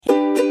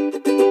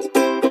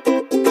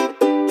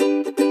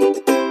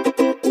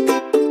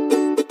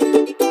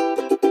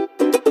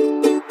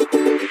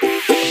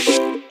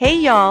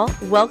y'all.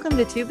 Welcome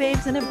to Two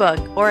Babes and a Book,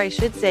 or I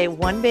should say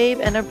one babe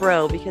and a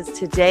bro, because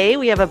today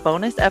we have a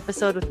bonus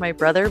episode with my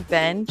brother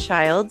Ben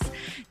Childs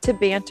to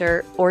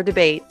banter or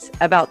debate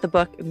about the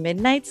book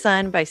Midnight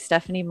Sun by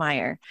Stephenie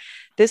Meyer.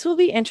 This will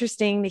be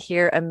interesting to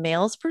hear a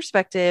male's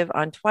perspective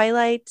on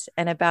Twilight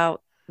and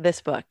about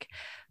this book.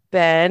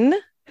 Ben?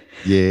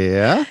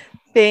 Yeah?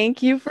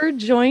 Thank you for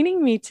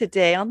joining me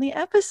today on the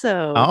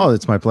episode. Oh,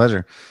 it's my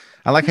pleasure.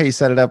 I like how you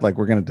set it up like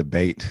we're going to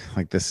debate.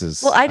 Like this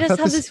is... Well, I just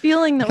have this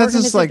feeling that we're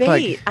going to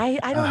debate. I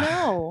don't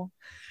know.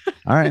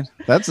 All right.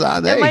 That's...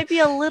 it might be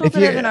a little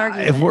bit of an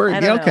argument. If we're...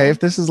 Okay, if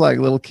this is like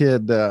little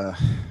kid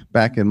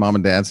back in mom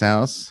and dad's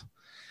house,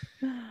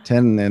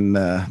 10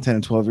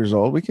 and 12 years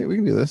old, we can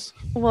do this.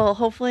 Well,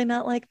 hopefully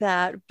not like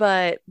that,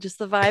 but just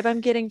the vibe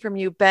I'm getting from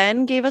you.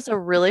 Ben gave us a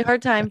really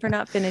hard time for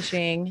not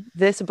finishing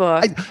this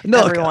book.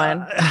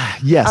 Everyone.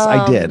 Yes,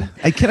 I did.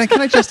 Can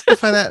I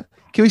justify that?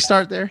 Can we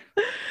start there?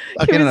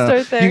 Okay, Can we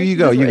start there? You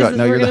go.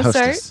 No, you're the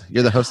hostess. Start?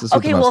 You're the hostess.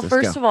 Okay, well,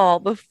 first of all,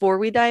 before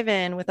we dive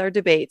in with our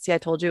debate, see, I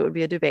told you it would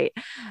be a debate.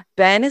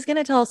 Ben is going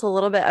to tell us a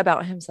little bit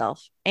about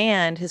himself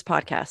and his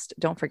podcast.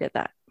 Don't forget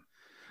that.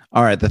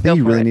 All right. The thing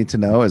you really need to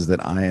know is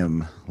that I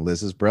am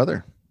Liz's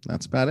brother.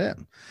 That's about it.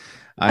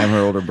 I am her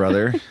older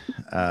brother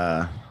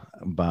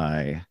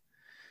by,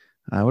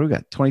 what do we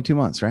got? 22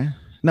 months, right?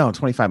 No,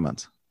 25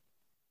 months.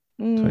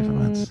 25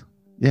 months.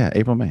 Yeah,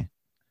 April, May.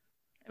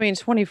 I mean,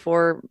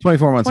 24 months.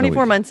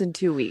 24 months and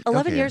 2 weeks.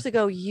 11 years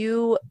ago,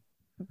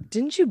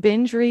 didn't you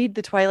binge read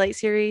the Twilight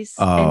series?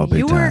 Oh, and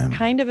you were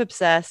kind of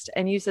obsessed.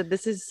 And you said,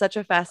 this is such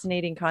a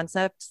fascinating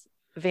concept.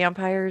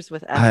 Vampires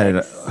with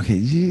ethics. Okay,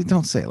 you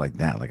don't say it like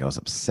that. Like I was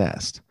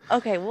obsessed.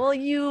 Okay, well,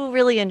 you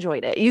really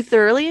enjoyed it. You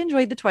thoroughly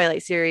enjoyed the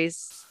Twilight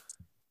series.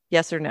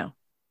 Yes or no?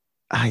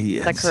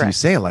 Is that correct? You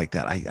say it like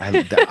that. I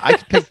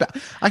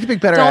can pick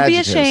better. Don't be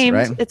ashamed.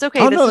 Right? It's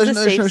okay.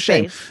 There's no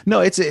shame.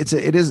 No, it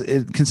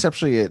is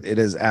conceptually it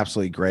is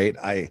absolutely great.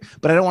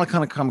 But I don't want to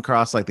kind of come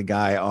across like the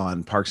guy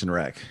on Parks and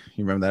Rec.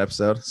 You remember that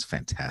episode? It's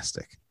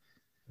fantastic.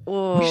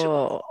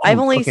 I've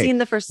only seen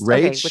the first.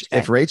 Rach,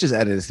 if Rach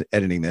is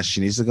editing this, she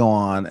needs to go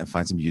on and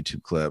find some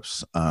YouTube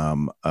clips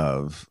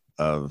of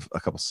a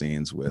couple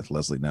scenes with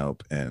Leslie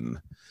Knope and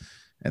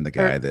the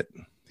guy that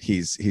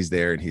he's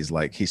there and he's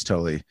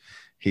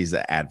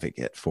the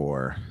advocate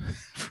for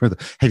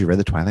the. Have you read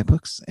the Twilight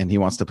books? And he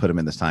wants to put them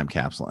in this time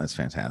capsule. And it's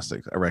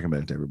fantastic. I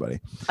recommend it to everybody.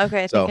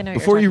 Okay. So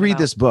before you read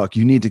this book,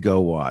 you need to go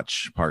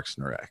watch Parks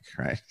and Rec,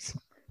 right?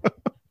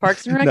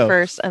 Parks and Rec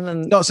first, and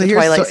then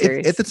Twilight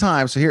series. At the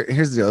time,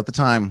 here's the deal. At the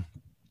time,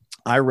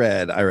 I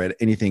read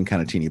anything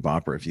kind of teeny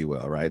bopper, if you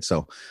will, right?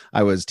 So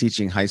I was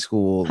teaching high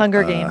school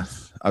Hunger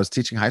Games. I was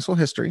teaching high school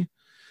history.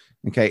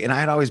 Okay, and I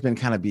had always been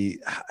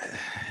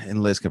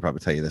and Liz can probably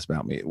tell you this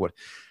about me.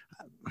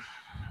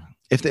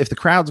 If the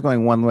crowd's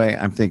going one way,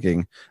 I'm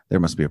thinking there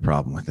must be a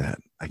problem with that.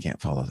 I can't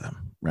follow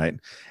them, right?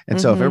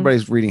 And so if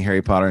everybody's reading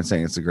Harry Potter and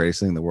saying it's the greatest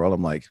thing in the world,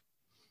 I'm like,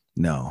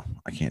 no,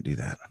 I can't do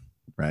that.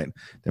 Right.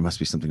 There must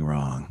be something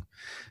wrong.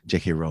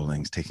 J.K.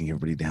 Rowling's taking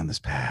everybody down this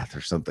path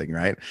or something.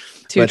 Right.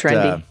 Too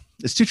trendy.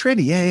 It's too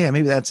trendy. Yeah.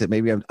 Maybe that's it.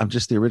 Maybe I'm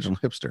just the original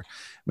hipster.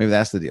 Maybe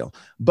that's the deal.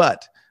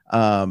 But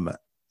no,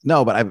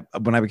 but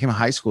when I became a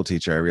high school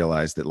teacher, I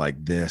realized that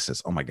like this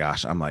is, oh my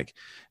gosh, I'm like,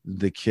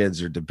 the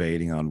kids are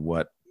debating on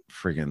what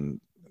friggin'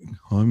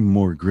 I'm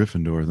more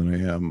Gryffindor than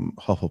I am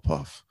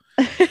Hufflepuff.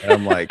 And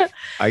I'm like,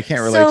 I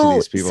can't relate to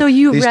these people. So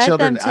these read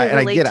children, them to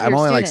I get it. I'm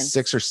only students.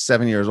 Like 6 or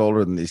 7 years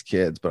older than these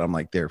kids, but I'm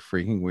like, they're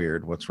freaking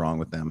weird. What's wrong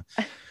with them?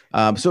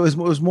 So it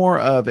was more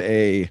of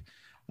a,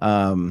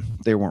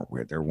 they weren't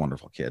weird. They're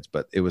wonderful kids,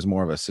 but it was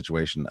more of a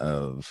situation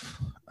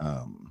of,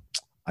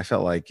 I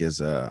felt like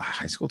as a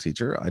high school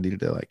teacher, I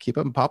needed to like keep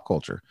up in pop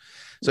culture.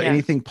 So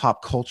anything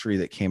pop culture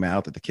that came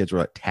out that the kids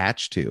were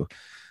attached to,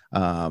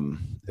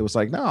 it was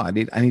like, no, I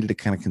needed to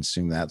kind of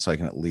consume that so I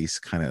can at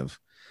least kind of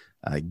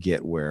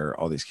get where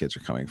all these kids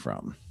are coming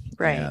from.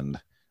 Right. And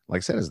like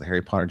I said, as the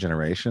Harry Potter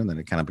generation, then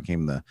it kind of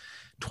became the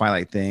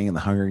Twilight thing and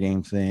the Hunger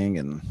Game thing.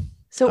 And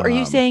so are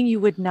you saying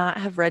you would not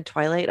have read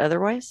Twilight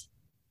otherwise?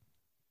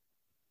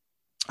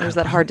 Or is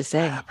that hard to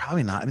say?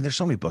 Probably not. I mean, there's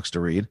so many books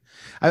to read.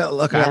 I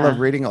love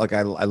reading. Like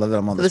I love that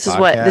I'm on this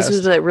podcast. This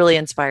was what really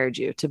inspired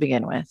you to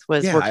begin with,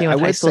 was working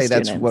with high school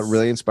students. That's what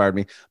really inspired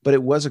me. But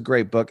it was a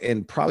great book.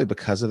 And probably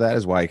because of that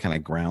is why I kind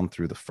of ground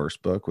through the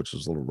first book, which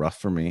was a little rough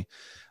for me.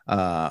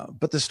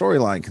 But the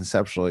storyline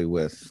conceptually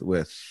with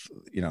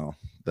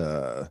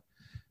the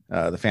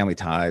family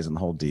ties and the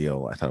whole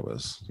deal, I thought it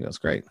was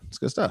great. It's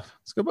good stuff.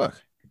 It's a good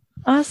book.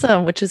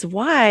 Awesome. Which is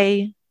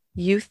why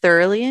you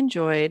thoroughly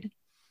enjoyed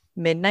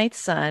Midnight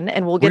Sun,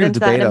 and we'll get into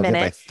that in a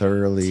minute. I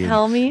thoroughly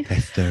enjoyed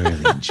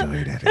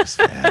it. It was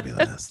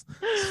fabulous.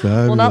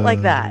 Well, not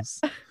like that.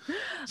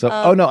 So,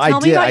 I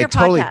did. I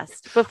totally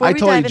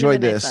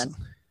enjoyed this. Sun.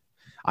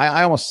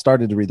 I almost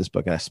started to read this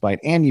book out of spite,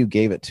 and you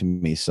gave it to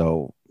me,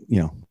 so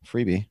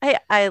freebie.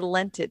 I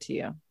lent it to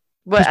you,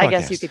 but I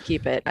guess you could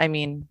keep it. I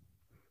mean,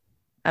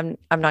 I'm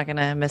not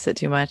gonna miss it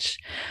too much.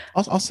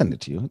 I'll send it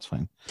to you. It's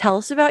fine. Tell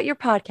us about your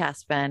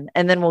podcast, Ben,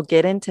 and then we'll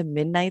get into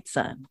Midnight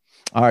Sun.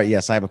 All right.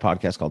 Yes, I have a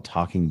podcast called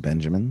Talking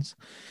Benjamins.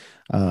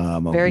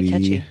 Very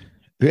catchy.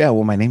 Yeah,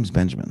 well, my name's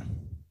Benjamin.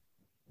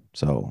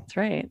 So That's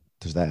right.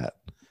 there's that.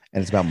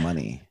 And it's about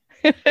money.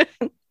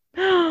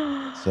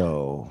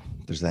 So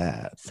there's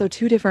that. So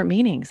two different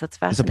meanings. That's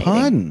fascinating. It's a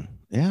pun.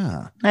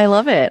 Yeah. I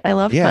love it. I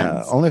love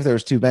puns. Only if there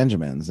was two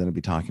Benjamins, then it'd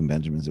be Talking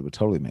Benjamins. It would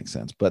totally make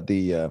sense. But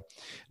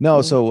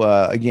no.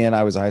 So again,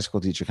 I was a high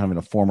school teacher, kind of in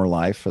a former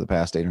life for the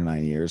past 8 or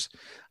 9 years.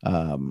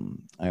 I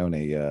own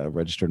a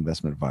registered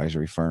investment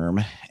advisory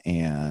firm,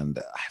 and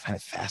I find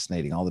it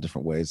fascinating all the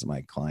different ways that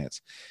my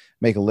clients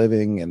make a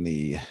living and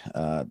the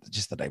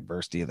just the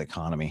diversity of the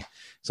economy.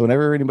 So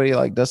whenever anybody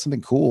like does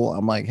something cool,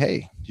 I'm like,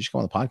 hey, you should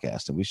come on the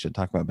podcast and we should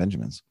talk about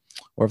Benjamins.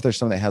 Or if there's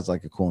something that has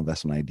like a cool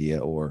investment idea,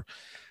 or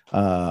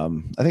I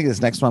think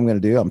this next one I'm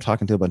going to do, I'm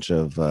talking to a bunch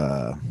of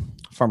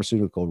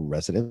pharmaceutical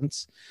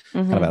residents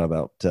kind of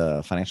about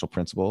financial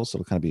principles. So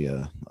it'll kind of be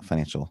a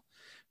financial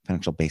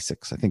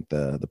basics. I think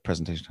the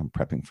presentation I'm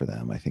prepping for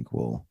them, I think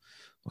we'll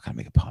kind of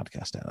make a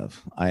podcast out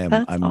of. I'm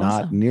awesome.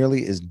 Not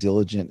nearly as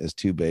diligent as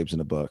Two Babes in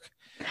a Book.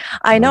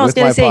 I know. I was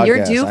going to say podcast,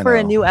 you're due for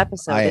a new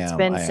episode. It's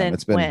been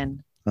since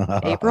when?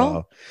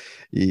 April?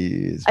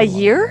 A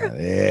year?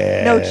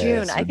 Yeah. No,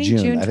 June. I think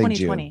June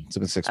 2020. It's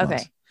been 6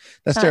 months.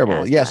 That's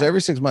terrible. Yeah. So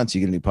every 6 months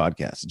you get a new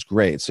podcast. It's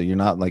great. So you're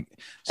not like,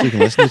 so you can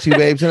listen to Two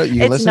Babes. You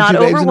can listen to Two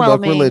Babes in a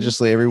Book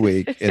religiously every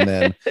week. And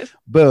then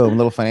boom,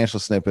 little financial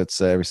snippets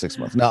every 6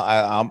 months. No,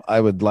 I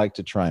would like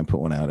to try and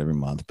put one out every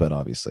month, but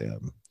obviously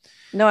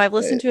no, I've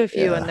listened to a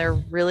few and they're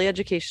really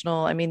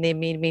educational. I mean, they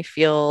made me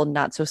feel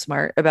not so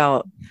smart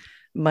about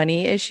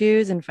money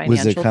issues and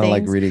financial things. Was it kind of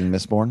like reading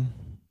Mistborn?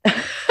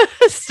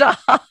 Stop.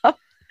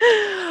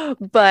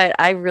 But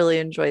I really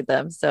enjoyed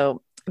them.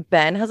 So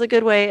Ben has a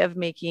good way of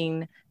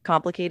making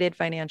complicated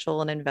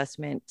financial and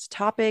investment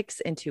topics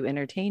into an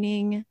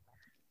entertaining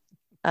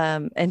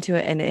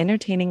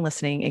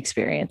listening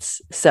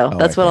experience. So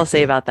that's what I'll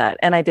say about that.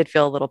 And I did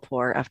feel a little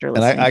poor after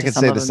listening. And I could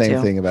say the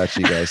same thing about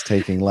you guys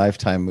taking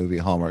Lifetime movie,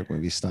 Hallmark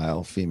movie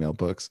style female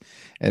books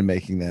and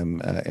making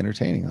them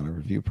entertaining on a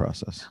review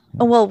process.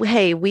 Well,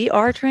 hey, we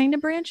are trying to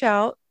branch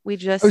out.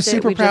 I was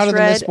super proud of the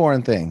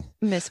Mistborn thing.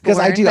 Because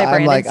I'm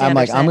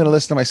going to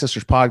listen to my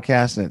sister's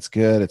podcast and it's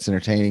good. It's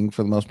entertaining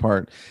for the most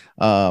part.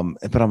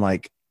 But I'm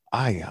like,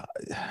 I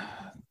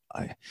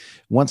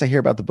once I hear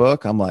about the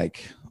book, I'm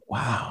like,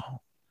 wow,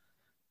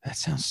 that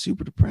sounds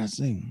super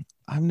depressing.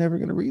 I'm never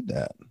going to read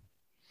that.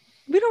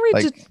 We don't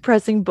read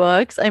depressing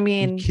books. I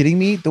mean, are you kidding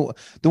me? The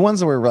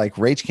ones where like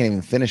Rach can't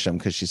even finish them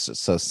because she's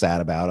so sad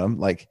about them.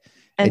 Like,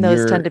 and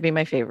those tend to be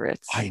my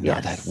favorites. I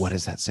know that. What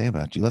does that say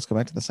about you? Let's go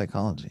back to the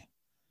psychology.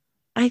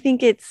 I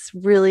think it's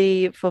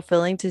really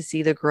fulfilling to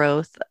see the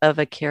growth of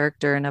a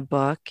character in a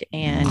book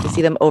and to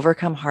see them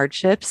overcome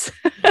hardships.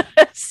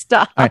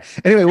 Stop. All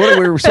right. Anyway,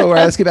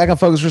 let's get back on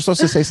focus. We're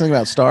supposed to say something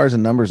about stars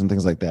and numbers and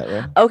things like that,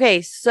 right?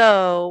 Okay.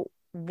 So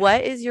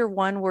what is your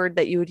one word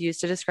that you would use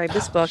to describe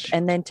this book?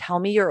 And then tell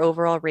me your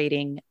overall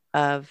rating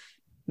of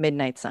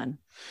Midnight Sun.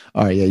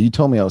 All right. Yeah. You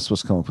told me I was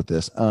supposed to come up with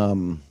this.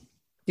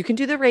 You can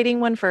do the rating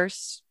one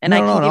first and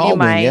I can give you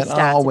my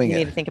stats if you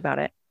need to think about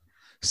it.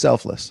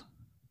 Selfless.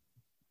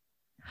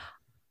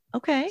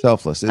 Okay.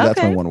 Selfless.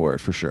 That's my one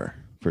word for sure.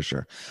 For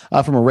sure.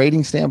 From a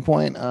rating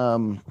standpoint,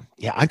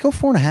 I'd go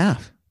 4.5.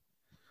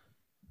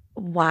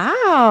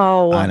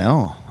 Wow. I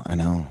know.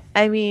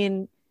 I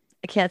mean,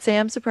 I can't say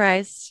I'm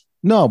surprised.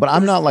 No, but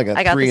I'm not like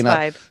a 3 and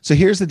up. So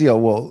here's the deal.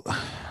 Well,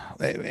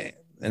 I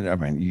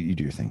mean, you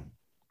do your thing.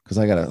 Because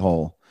I got a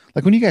whole,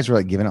 like when you guys were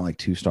like giving it like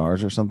 2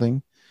 stars or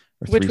something.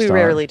 Or which we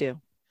rarely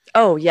do.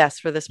 Oh, yes.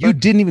 For this book. You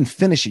didn't even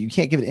finish it. You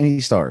can't give it any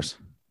stars.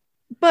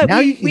 But now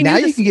you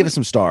can give it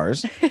some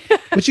stars,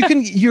 but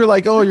you're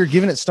like, oh, you're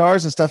giving it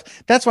stars and stuff.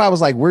 That's why I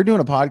was like, we're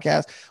doing a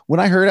podcast. When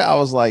I heard it, I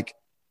was like,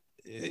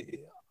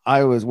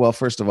 well,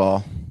 first of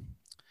all,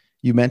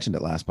 you mentioned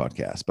it last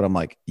podcast, but I'm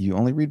like, you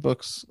only read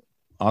books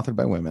authored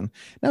by women.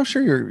 Now, I'm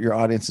sure your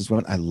audience is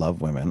women. I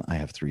love women. I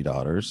have 3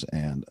 daughters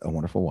and a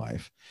wonderful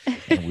wife,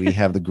 and we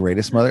have the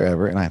greatest mother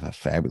ever. And I have a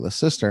fabulous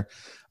sister.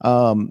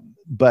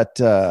 But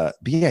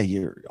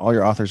yeah, all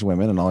your authors are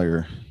women and all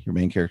your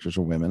main characters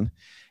are women.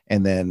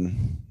 And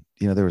then,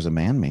 there was a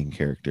main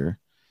character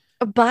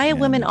by a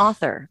women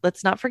author.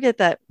 Let's not forget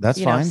that.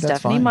 That's fine.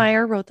 Stephanie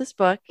Meyer wrote this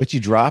book, but you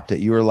dropped it.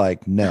 You were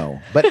like,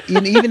 no. But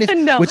even if,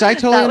 no, which I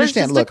totally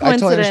understand. Look, I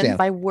totally understand.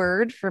 My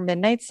word for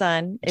Midnight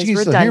Sun is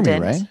redundant. Hear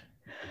me, right?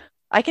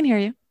 I can hear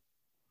you.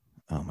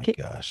 Oh my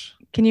gosh!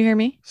 Can you hear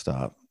me?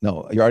 Stop.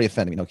 No, you're already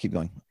offending me. No, keep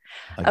going.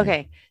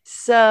 Okay.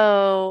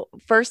 So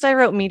first I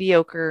wrote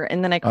mediocre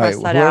and then I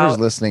crossed that out. Whoever's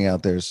listening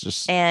out there is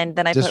just, and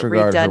then I put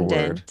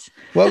redundant.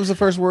 What was the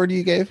first word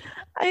you gave?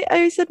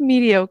 I said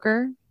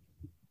mediocre.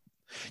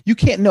 You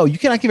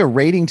cannot give a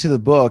rating to the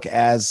book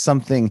as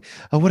something.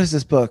 Oh, what is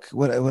this book?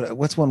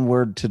 What's one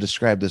word to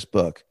describe this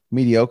book?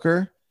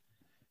 Mediocre?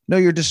 No,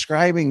 you're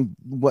describing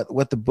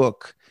what the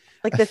book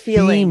like a the theme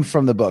feeling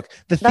from the book.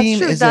 The That's theme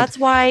true. is That's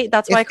why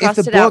I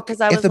crossed it out,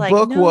 because I was if the like,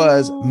 book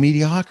was no,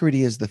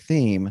 mediocrity is the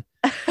theme,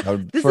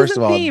 this first of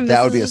isn't all, theme.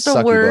 that This would is be a just a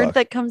sucky word book.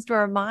 that comes to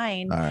our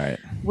mind All right.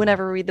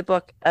 whenever we read the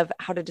book of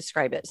how to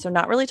describe it. So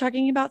not really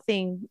talking about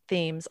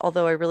themes,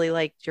 although I really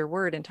liked your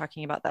word in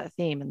talking about that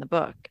theme in the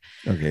book.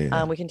 Okay.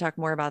 Yeah. We can talk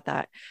more about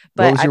that. What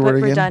But was I your put word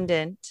again?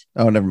 redundant.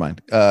 Oh, never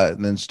mind.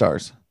 And then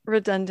stars.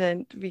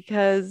 Redundant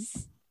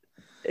because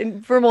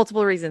for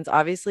multiple reasons.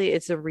 Obviously,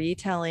 it's a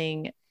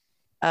retelling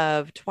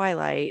of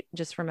Twilight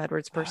just from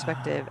Edward's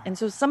perspective. And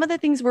so some of the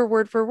things were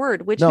word for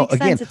word, which No, makes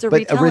again, sense. It's a but a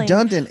retelling.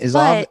 redundant is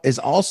but is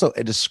also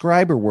a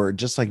describer word,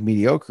 just like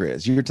mediocre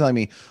is. You're telling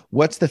me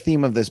what's the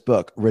theme of this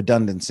book?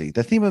 Redundancy.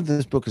 The theme of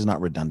this book is not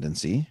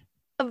redundancy.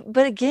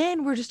 but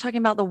again, we're just talking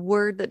about the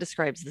word that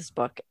describes this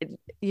book.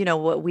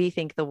 What we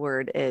think the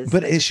word is.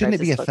 But shouldn't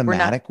it be a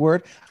thematic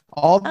word?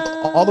 All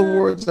the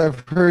words I've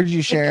heard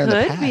you share in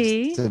the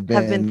past have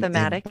been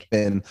thematic. Have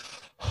been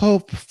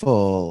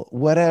hopeful,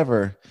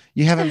 whatever.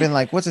 You haven't been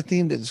like, what's a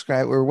theme to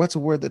describe, or what's a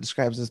word that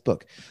describes this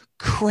book?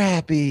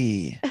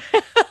 Crappy.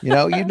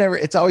 You've never.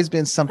 It's always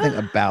been something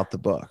about the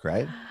book,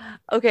 right?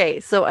 Okay,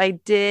 so I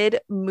did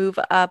move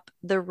up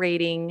the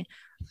rating,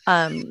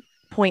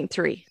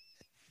 0.3.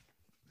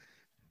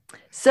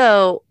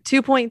 So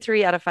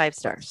 2.3 out of 5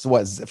 stars. So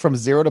what, from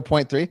 0 to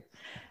 0.3?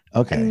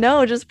 Okay.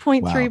 No, just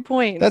 0.3 Wow.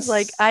 points.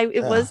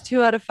 It was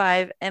 2 out of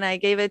 5, and I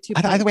gave it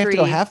 2.3. I think we have to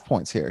go half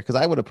points here, because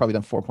I would have probably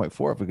done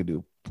 4.4 if we could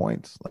do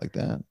points like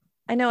that.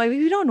 I know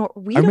we don't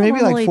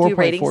normally do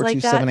ratings like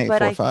that,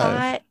 but I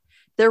thought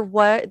there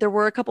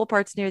were a couple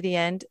parts near the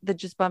end that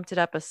just bumped it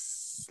up a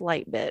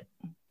slight bit.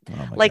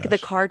 Like the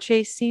car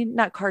chase scene,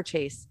 not car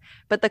chase,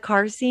 but the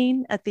car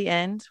scene at the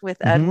end with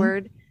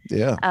Edward.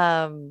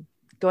 Yeah.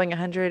 Going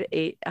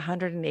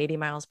 180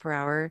 miles per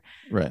hour.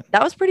 Right.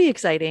 That was pretty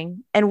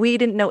exciting. And we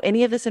didn't know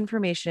any of this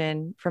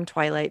information from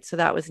Twilight. So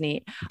that was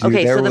neat. Dude,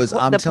 okay. So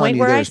I'm the telling point you,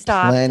 where I there's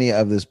stopped. Plenty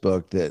of this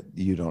book that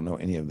you don't know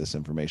any of this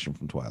information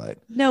from Twilight.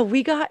 No,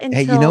 we got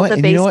until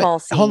the baseball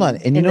scene. Hold on.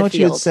 And you know what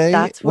you would say?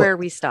 That's where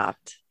we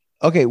stopped.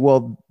 Okay.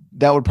 Well,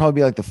 that would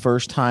probably be like the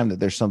first time that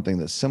there's something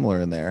that's similar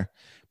in there.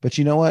 But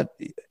you know what?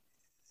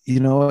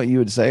 You know what you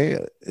would say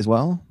as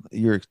well?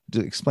 You're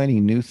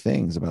explaining new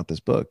things about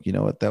this book. You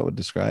know what that would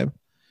describe?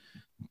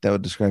 That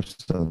would describe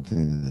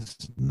something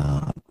that's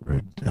not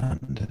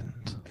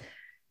redundant.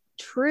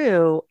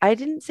 True. I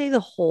didn't say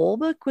the whole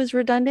book was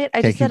redundant.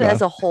 I just said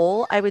as a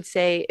whole, I would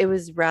say it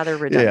was rather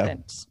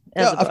redundant.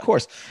 Yeah, of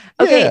course.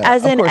 Okay, yeah,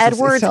 as in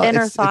Edward's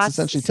inner it's thoughts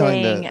essentially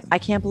saying, I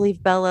can't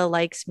believe Bella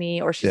likes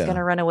me, or she's going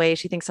to run away.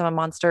 She thinks I'm a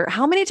monster.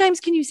 How many times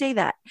can you say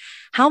that?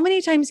 How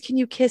many times can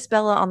you kiss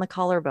Bella on the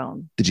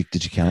collarbone? Did you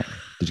count it?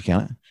 Did you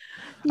count it?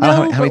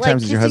 No, how many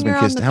times has your husband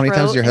kissed? How many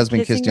times has your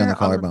husband kissed you on the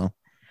collarbone?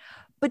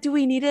 But do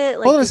we need it?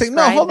 Hold on a second.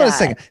 No, hold on a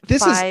second.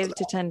 This 5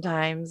 to 10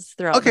 times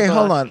throughout. Okay, the book.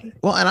 hold on.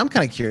 Well, and I'm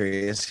kind of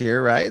curious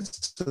here, right?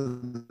 So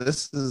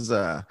this is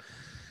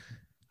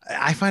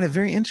I find it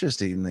very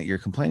interesting that you're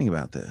complaining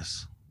about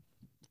this,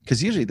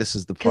 because usually this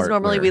is the part. Because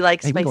normally we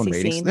like spicy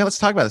scenes. Yeah, let's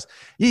talk about this.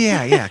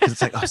 Yeah. Because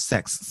it's like, oh,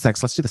 sex.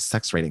 Let's do the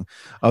sex rating.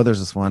 Oh, there's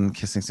this one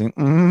kissing scene.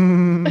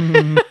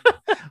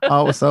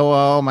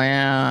 Oh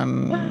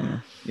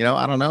man.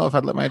 I don't know if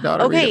I'd let my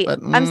daughter read it, but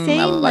I'm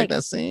saying I like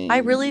that scene. I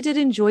really did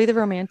enjoy the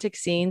romantic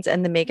scenes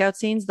and the makeout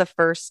scenes the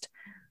first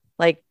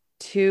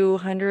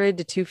 200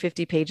 to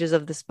 250 pages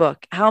of this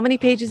book. How many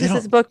pages is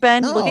this book,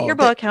 Ben? Look at your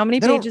book. How many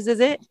pages is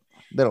it?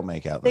 They don't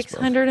make out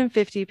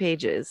 650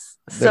 pages.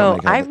 So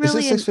I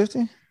really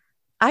 650.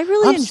 I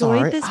really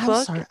enjoyed this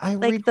book.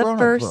 Like the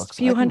first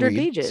few hundred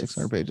pages.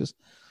 600 pages.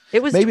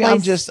 It was maybe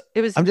twice,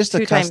 I'm just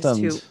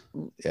accustomed.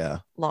 Too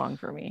long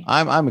for me.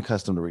 I'm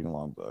accustomed to reading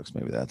long books.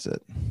 Maybe that's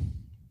it.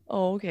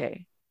 Oh,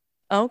 okay.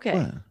 What?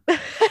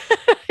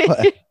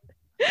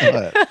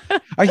 What?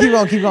 I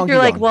keep going. You're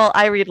like, well,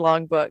 I read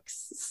long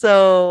books,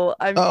 so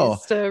I'm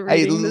used to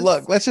reading.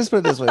 Look, let's just put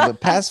it this way: the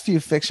past few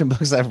fiction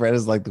books I've read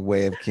is like The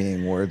Way of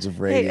King, Words of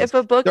Radiance. Hey, if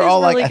a book is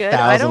really good,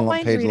 I don't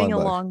mind reading a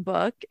long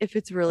book if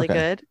it's really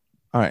good.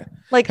 All right,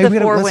 like The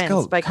Four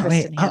Winds by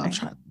Kristen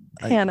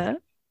Hannah.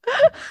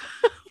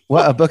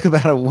 What, a book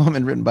about a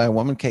woman written by a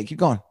woman? Kate, keep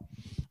going.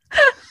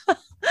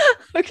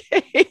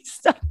 Okay,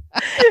 stop.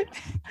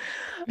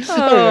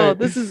 Oh,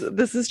 this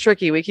is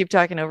tricky. We keep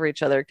talking over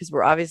each other because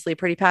we're obviously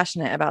pretty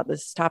passionate about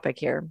this topic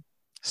here.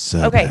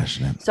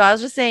 Passionate. So I was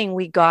just saying,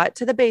 we got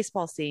to the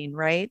baseball scene,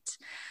 right?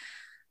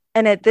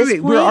 And at this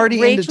point, we're already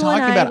into Rachel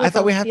talking about it. I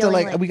thought we have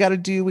to we got to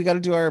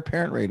do our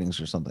parent ratings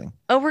or something.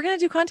 Oh, we're gonna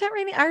do content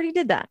rating. I already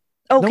did that.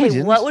 Okay,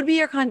 no, what would be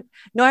your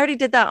No, I already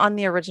did that on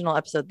the original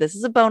episode. This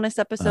is a bonus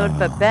episode,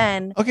 but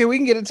Ben. Okay, we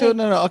can get into it.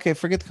 No. Okay,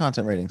 forget the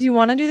content ratings. Do you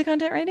want to do the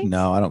content ratings?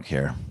 No, I don't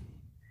care.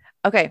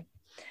 Okay,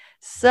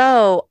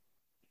 so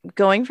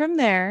going from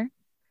there,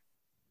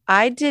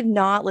 I did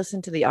not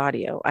listen to the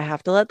audio. I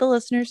have to let the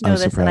listeners know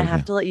this, and I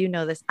have to let you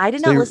know this. I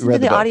did not listen to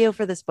the audio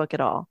for this book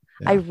at all.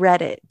 Yeah. I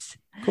read it.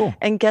 Cool.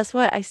 And guess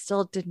what? I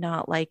still did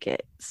not like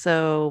it.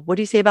 So what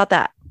do you say about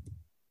that?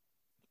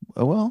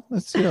 Oh, well,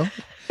 that's what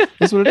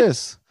it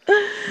is.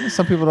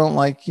 Some people don't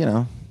like,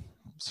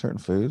 certain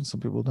foods. Some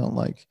people don't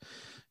like,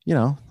 you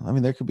know, I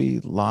mean, there could be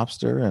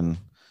lobster and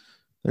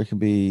there can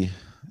be,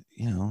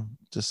 you know,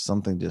 just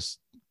something just,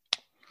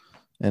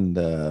 and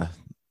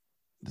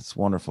it's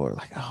wonderful. Or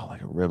like, oh,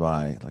 like a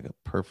ribeye, like a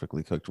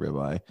perfectly cooked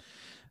ribeye.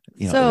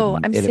 You know, So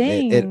I'm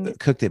saying, it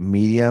cooked at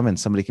medium, and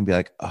somebody can be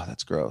like, oh,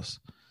 that's gross.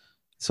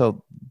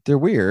 So they're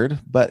weird,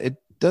 but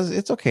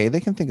it's okay. They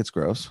can think it's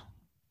gross.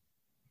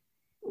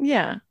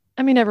 yeah.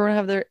 I mean, everyone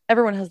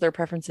has their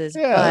preferences,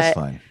 Yeah, that's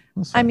but fine.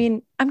 That's I fine.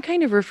 mean, I'm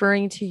kind of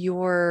referring to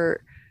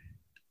your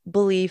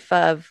belief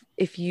of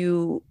if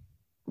you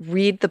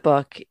read the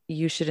book,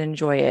 you should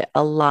enjoy it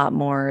a lot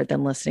more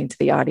than listening to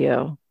the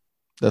audio.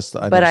 I But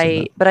never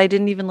said that. I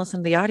didn't even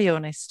listen to the audio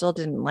and I still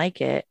didn't like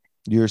it.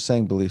 You're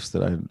saying beliefs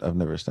that I've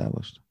never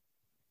established.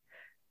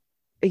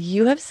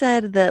 You have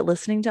said that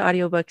listening to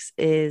audiobooks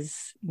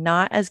is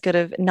not as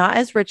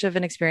rich of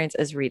an experience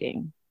as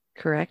reading,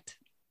 correct?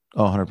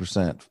 Oh,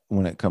 100%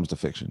 when it comes to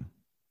fiction.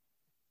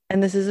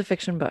 And this is a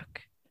fiction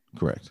book.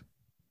 Correct.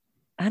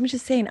 I'm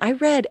just saying, I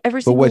read every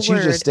But single what you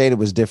just word. stated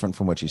was different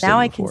from what you Now stated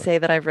I can before. say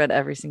that I've read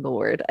every single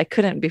word. I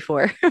couldn't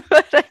before,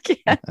 but I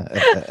can.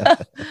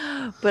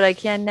 But I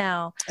can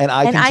now. And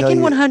I And can I tell can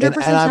you, and 100%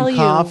 I'm tell you,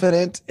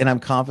 confident,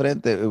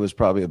 that it was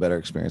probably a better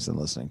experience than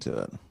listening to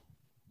it.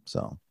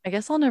 So I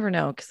guess I'll never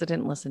know because I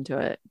didn't listen to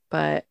it,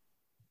 but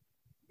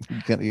you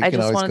I can just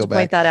always wanted go to point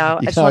back. that out. You I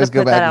can just want always to go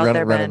put that back and out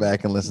there, run it Ben,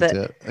 back and listen that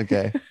to it.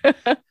 Okay.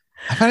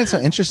 I find it so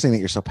interesting that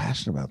you're so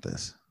passionate about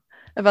this.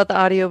 about the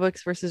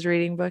audiobooks versus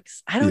reading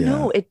books. I don't Yeah.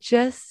 know. It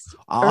just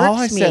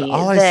irks me that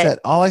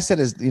All I said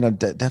is, you know,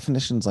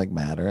 definitions like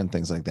matter and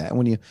things like that. And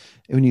when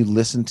you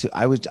listen to,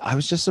 I was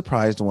just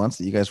surprised once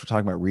that you guys were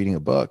talking about reading a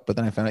book, but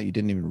then I found out you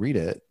didn't even read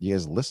it. You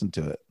guys listened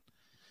to it.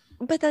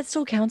 but that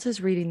still counts as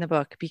reading the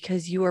book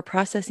because you are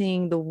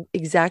processing the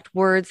exact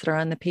words that are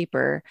on the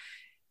paper.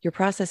 You're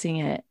processing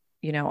it,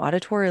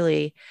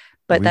 auditorily, Are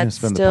but we going to that's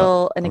spend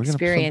still an are we going to spend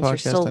the experience. You're podcast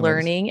still talking about this?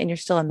 learning and you're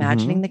still Mm-hmm.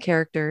 imagining the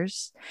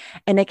characters,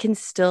 and it can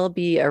still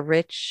be a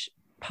rich,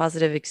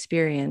 positive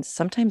experience,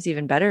 sometimes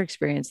even better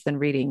experience than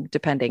reading,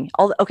 depending.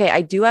 Okay,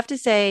 I do have to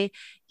say,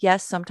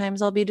 yes,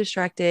 sometimes I'll be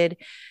distracted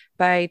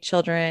by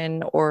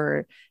children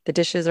or the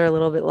dishes are a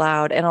little bit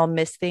loud and I'll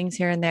miss things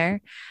here and there.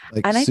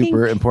 Like And I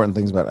super think, important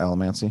things about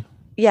Alamancy.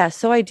 yeah,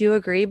 so I do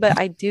agree, but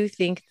I do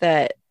think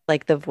that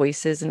like the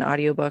voices in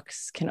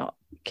audiobooks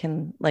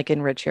can like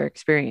enrich your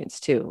experience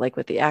too, like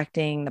with the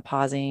acting, the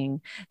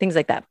pausing, things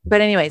like that.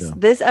 But anyways, Yeah.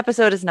 this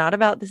episode is not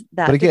about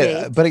that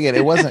debate. But again,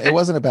 it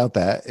wasn't about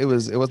that. It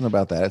wasn't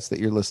about that. It's that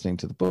you're listening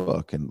to the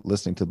book, and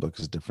listening to the book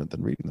is different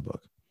than reading the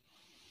book.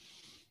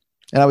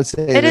 And I would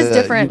say It is that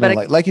different, even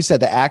but like you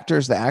said,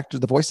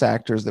 the voice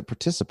actors that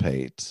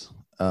participate,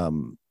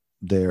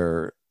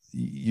 they're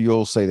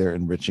you'll say they're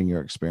enriching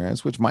your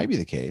experience, which might be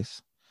the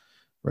case,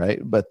 right?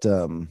 But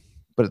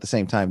at the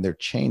same time, they're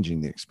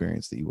changing the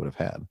experience that you would have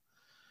had,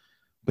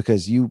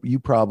 because you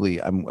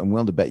probably, I'm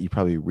willing to bet you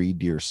probably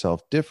read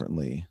yourself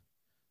differently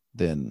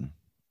than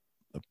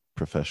a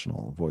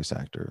professional voice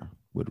actor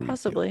would read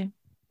you.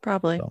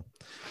 probably. So,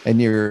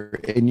 and your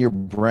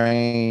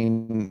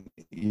brain,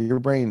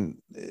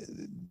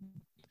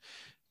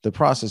 the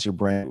process your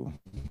brain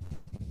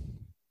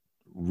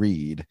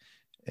read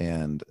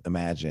and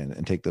imagine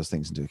and take those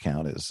things into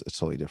account is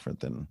totally different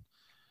than,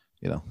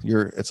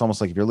 it's almost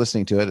like if you're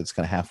listening to it, it's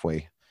kind of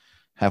halfway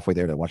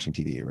there to watching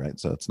TV, right?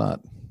 So it's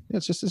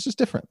just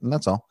different, and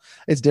that's all.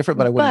 It's different,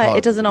 but I wouldn't call But it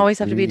it doesn't always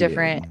have to be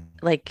different. reading.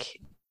 Like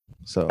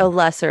So a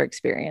lesser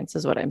experience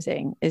is what I'm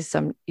saying.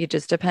 It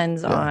just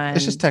depends on.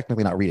 it's just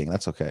technically not reading.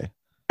 That's okay.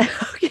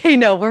 Okay,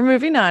 no, we're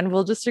moving on.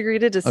 We'll just agree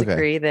to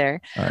disagree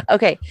there. Right.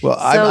 Okay. Well,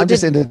 So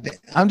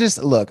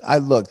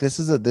look,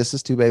 this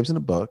is Two Babes in a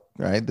Book,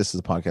 right? This is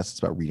a podcast. It's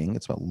about reading.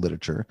 It's about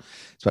literature.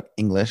 It's about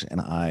English.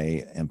 And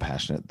I am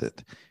passionate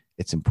that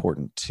it's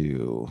important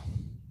to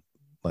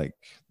like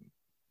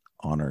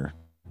honor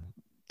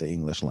the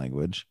English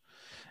language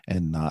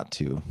and not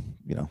to,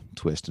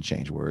 twist and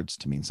change words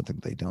to mean something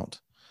that they don't.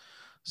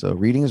 So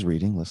reading is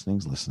reading, listening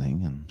is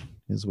listening, and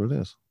is what it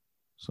is.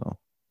 So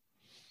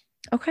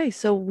okay,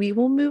 so we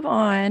will move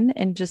on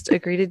and just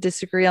agree to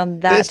disagree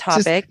on that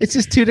topic. It's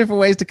just two different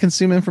ways to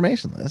consume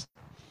information, Liz.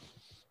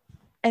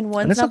 And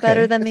one's not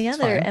better than the it's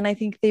other. fine. And I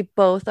think they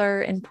both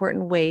are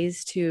important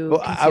ways to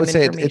consume I would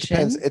say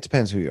information. it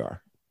depends who you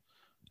are,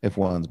 if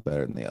one's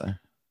better than the other.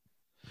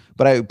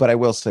 But I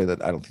will say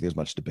that I don't think there's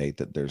much debate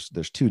that there's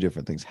two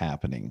different things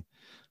happening,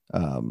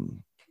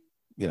 from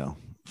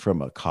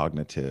a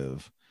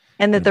cognitive,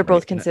 and that they're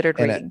both considered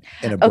reading.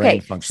 And a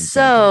brain function.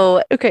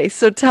 So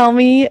tell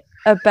me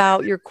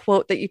about your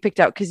quote that you picked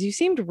out, because you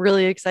seemed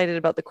really excited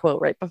about the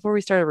quote right before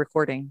we started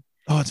recording.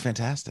 Oh, it's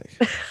fantastic.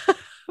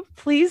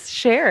 Please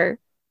share.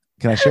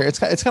 Can I share? It's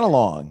kind of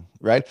long,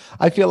 right?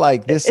 I feel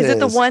like this is it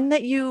the one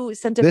that you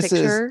sent a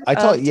picture? I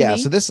told yeah.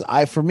 So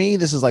for me,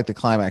 this is like the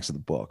climax of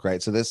the book,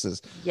 right? So this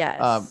is,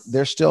 yes.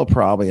 There's still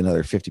probably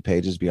another 50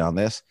 pages beyond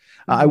this.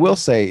 I will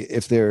say,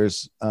 if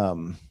there's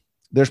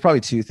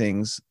probably two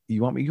things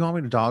you want me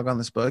to dog on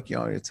this book. You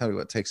want me to tell you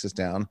what takes us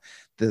down?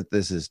 That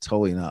this is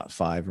totally not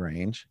 5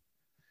 range.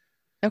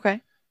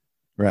 Okay.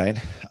 Right.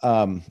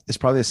 It's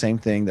probably the same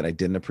thing that I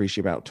didn't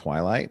appreciate about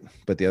Twilight,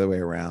 but the other way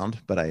around,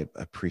 but I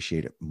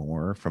appreciate it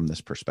more from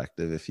this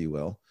perspective, if you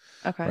will.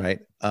 Okay. Right.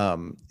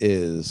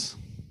 Is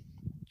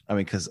I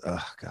mean, because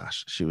oh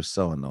gosh, she was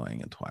so annoying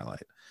in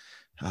Twilight.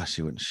 Oh,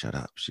 she wouldn't shut up.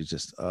 Kind of She's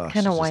just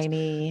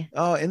whiny.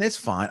 oh, and it's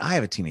fine. I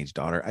have a teenage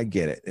daughter. I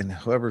get it. And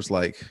whoever's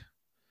like,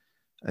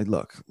 hey,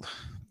 look,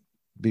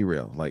 be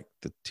real. Like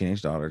the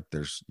teenage daughter,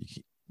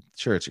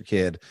 sure it's your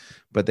kid,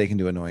 but they can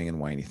do annoying and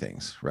whiny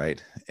things,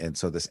 right? And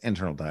so this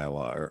internal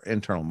dialogue or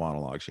internal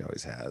monologue she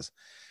always has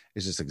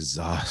is just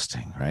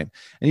exhausting, right?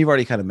 And you've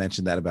already kind of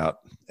mentioned that about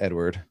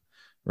Edward,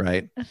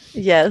 right?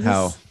 Yes.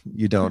 How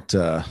you don't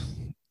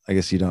I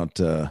guess you don't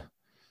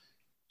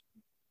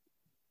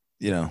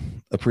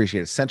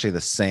appreciate essentially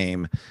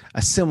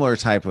a similar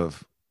type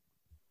of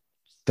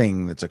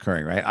thing that's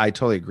occurring, right? I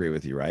totally agree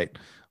with you, right?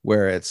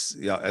 Where it's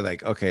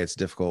like, okay, it's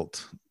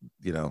difficult,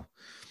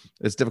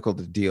 it's difficult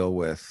to deal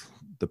with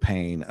the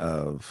pain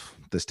of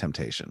this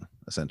temptation,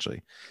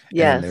 essentially.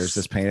 Yes. And there's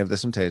this pain of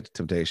this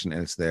temptation,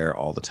 and it's there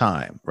all the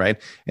time,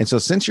 right? And so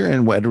since you're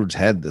in Edward's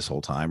head this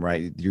whole time,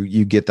 right,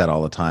 you get that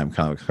all the time,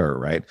 kind of like her,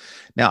 right?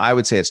 Now, I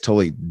would say it's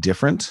totally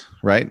different,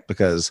 right?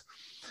 Because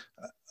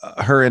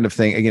her end of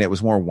thing, again, it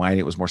was more whiny,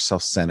 it was more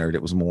self-centered,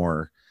 it was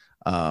more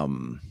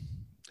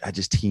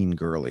just teen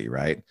girly,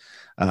 right?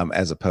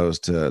 As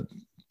opposed to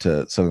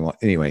something like,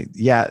 anyway,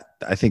 yeah,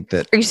 I think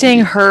that. Are you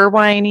saying her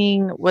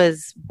whining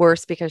was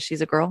worse because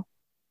she's a girl?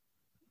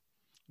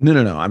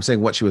 No. I'm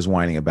saying what she was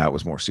whining about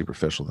was more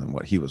superficial than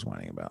what he was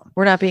whining about.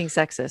 We're not being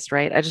sexist,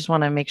 right? I just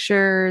want to make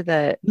sure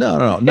that.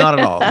 No, not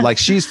at all. Like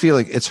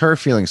it's her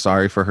feeling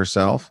sorry for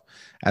herself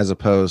as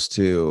opposed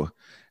to,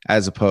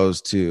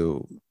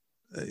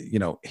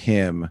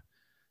 him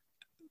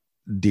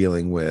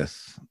dealing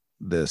with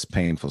this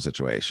painful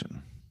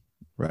situation.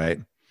 Right.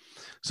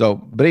 So,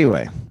 but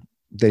anyway,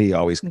 that he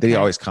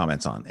always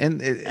comments on,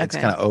 and it's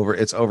kind of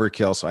it's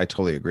overkill. So I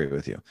totally agree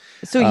with you.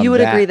 So you would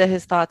agree that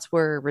his thoughts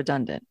were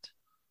redundant?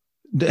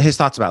 His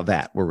thoughts about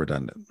that were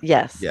redundant.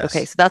 Yes.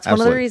 Okay. So that's absolutely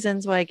one of the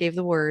reasons why I gave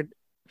the word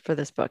for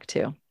this book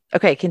too.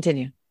 Okay.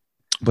 Continue.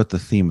 But the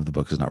theme of the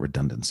book is not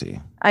redundancy.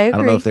 I agree. I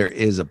don't know if there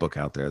is a book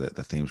out there that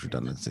the theme's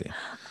redundancy.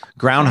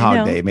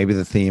 Groundhog Day, maybe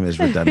the theme is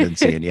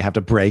redundancy and you have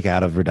to break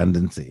out of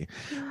redundancy.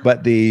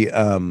 But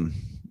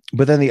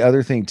but then the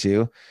other thing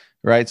too,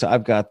 right? So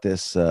I've got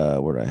this,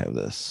 where do I have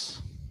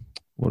this?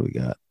 What do we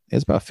got?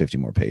 It's about 50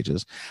 more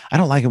pages. I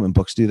don't like it when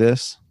books do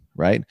this,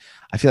 right?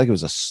 I feel like it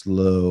was a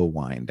slow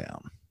wind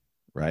down,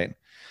 right?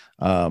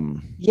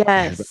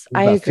 Yes,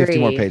 I agree. 50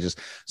 more pages.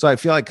 So I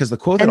feel like, because the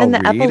quote and that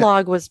then I'll the read,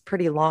 epilogue was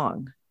pretty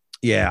long.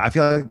 Yeah, I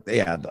feel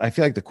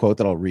like the quote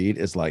that I'll read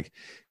is like,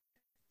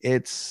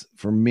 it's,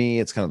 for me,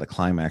 it's kind of the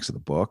climax of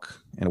the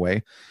book in a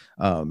way.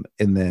 And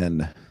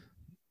then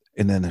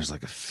there's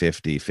like a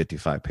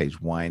 55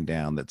 page wind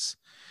down.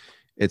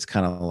 It's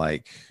kind of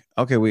like,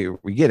 okay,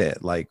 we get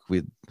it. Like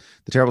the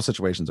terrible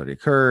situation's already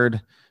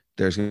occurred.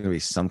 There's going to be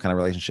some kind of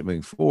relationship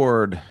moving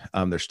forward.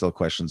 There's still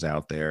questions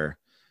out there,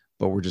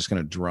 but we're just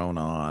going to drone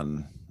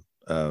on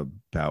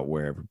about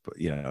wherever,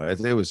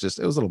 it was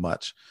a little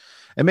much.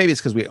 And maybe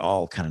it's because we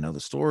all kind of know the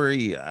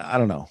story. I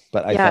don't know,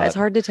 but it's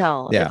hard to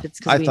tell. Yeah, if it's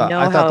because we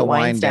know how it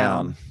winds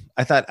down.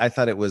 I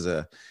thought it was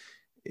it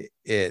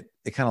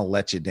kind of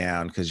let you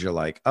down because you're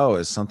like, oh,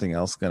 is there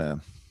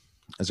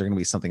going to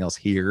be something else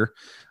here?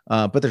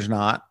 But there's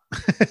not.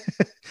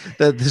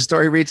 the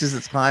story reaches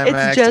its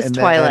climax. It's just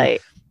Twilight.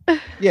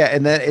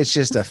 And then it's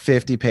just a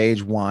 50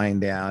 page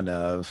wind down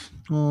of,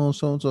 oh,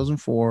 so and so's in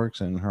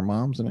Forks and her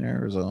mom's in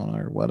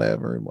Arizona or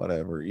whatever,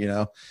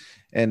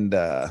 and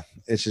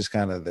it's just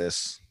kind of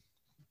this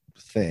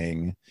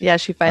thing. Yeah,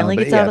 she finally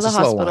gets out of the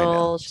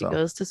hospital. She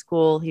goes to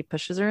school. He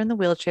pushes her in the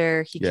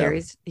wheelchair. He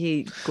glares at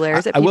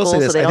people. I will say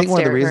this. I think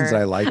one of the reasons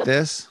I like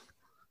this,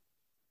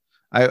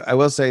 I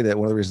will say that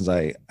one of the reasons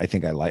I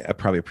think I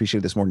probably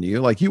appreciate this more than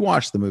you. Like, you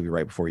watched the movie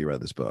right before you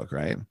read this book,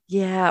 right?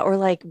 Yeah, or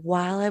like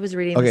while I was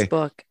reading this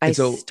book, I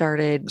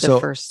started the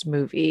first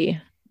movie.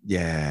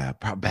 Yeah,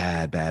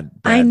 bad.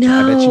 I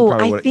know.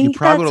 I bet you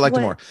probably would have liked it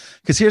more.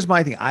 Because here's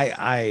my thing.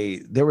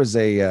 There was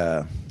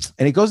and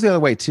it goes the other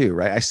way too,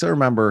 right? I still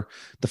remember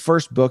the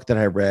first book that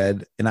I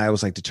read, and I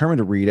was like determined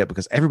to read it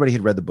because everybody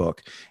had read the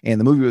book and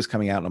the movie was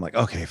coming out, and I'm like,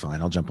 okay,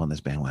 fine, I'll jump on this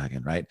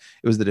bandwagon, right?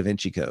 It was the Da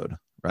Vinci Code,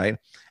 right? And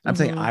I'm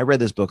saying I read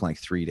this book in like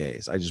 3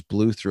 days. I just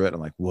blew through it.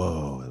 I'm like,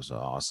 whoa, it was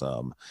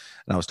awesome,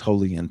 and I was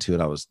totally into it.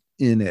 I was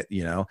in it,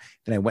 Then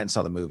I went and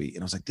saw the movie,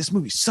 and I was like, this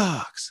movie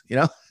sucks,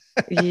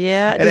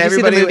 Yeah. Did you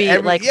see the movie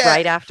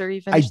right after you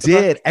finished? I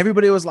did.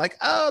 Everybody was like,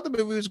 oh, the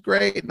movie was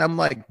great. And I'm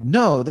like,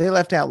 no, they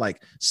left out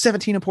like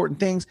 17 important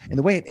things. And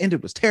the way it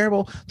ended was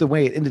terrible. The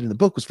way it ended in the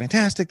book was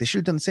fantastic. They should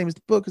have done the same as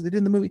the book as they did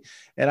in the movie.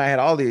 And I had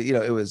all the,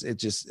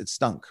 it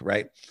stunk.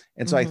 Right.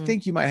 And so I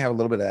think you might have a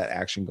little bit of that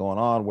action going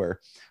on where,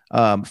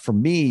 for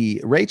me,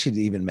 Rachel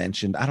even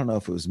mentioned, I don't know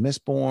if it was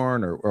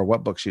Mistborn or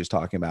what book she was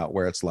talking about,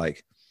 where it's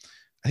like,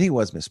 I think it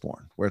was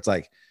Mistborn, where it's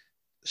like,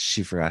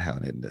 she forgot how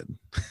it ended.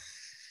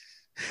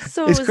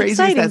 So As it was crazy as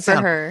exciting that for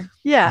sound. her.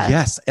 Yeah.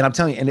 Yes. And I'm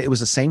telling you, and it was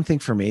the same thing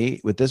for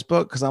me with this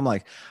book. Cause I'm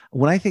like,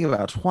 when I think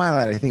about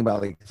Twilight, I think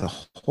about like the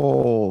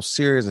whole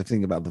series. I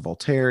think about the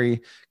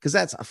Volturi. Cause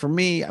that's for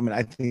me. I mean,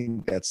 I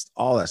think that's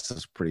all that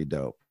stuff's pretty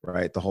dope,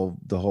 right? The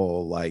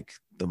whole like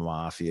the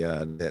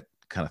mafia that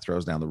kind of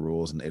throws down the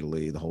rules in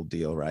Italy, the whole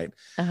deal, right?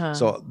 Uh-huh.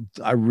 So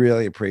I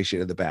really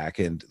appreciated the back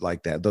end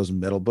like that. Those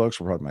middle books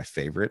were probably my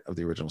favorite of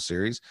the original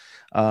series.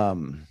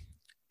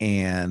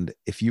 And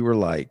if you were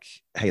like,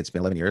 hey, it's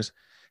been 11 years,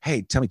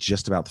 hey, tell me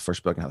just about the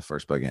first book and how the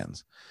first book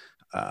ends.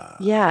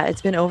 Yeah,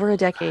 it's been over a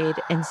decade.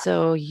 And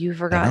so you've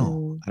I know.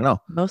 forgotten I don't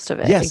know. most of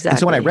it. Yes. And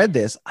so when I Exactly. read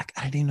this, I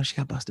didn't even know she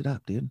got busted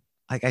up, dude.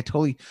 Like I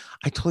totally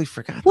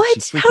forgot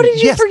that she What? How freaking,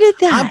 did you yes, forget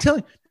I'm that?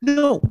 telling you,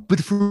 no,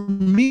 but for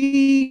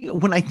me,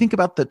 when I think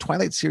about the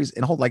Twilight series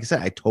and whole, like I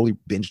said, I totally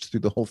binged through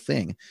the whole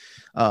thing.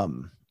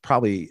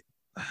 Probably,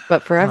 But I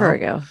don't forever know.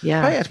 ago. Yeah.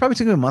 Probably, it's probably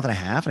took me a month and a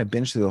half and I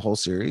binged through the whole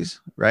series.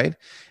 Right.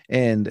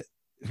 And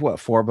what,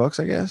 4 books,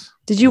 I guess?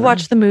 Did you 3?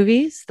 watch the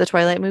movies, the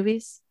Twilight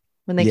movies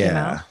when they came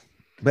out? Yeah.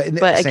 But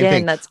But same again,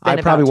 thing. that's been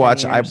about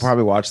 10 I years.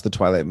 probably watched the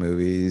Twilight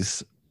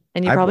movies.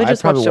 And you probably I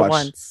just probably watched it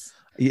watched once.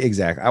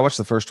 exactly. I watched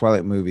the first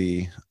Twilight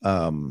movie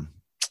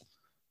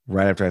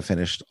right after I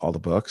finished all the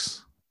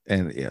books,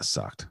 and yeah, it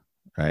sucked.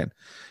 Right. And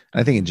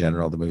I think in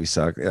general the movie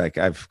sucked. Like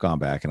I've gone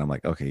back and I'm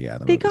like, okay, yeah,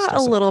 the They movie got still a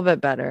sucked. little bit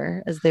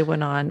better as they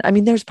went on. I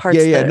mean, there's Yeah, parts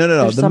yeah, that no.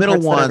 there's The some middle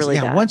parts that are ones, really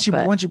yeah. bad,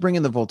 but Once you bring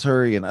in the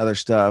Volturi and other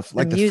stuff, the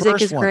like the music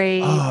first is one,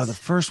 great. oh, the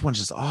first one's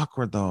just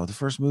awkward though. The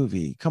first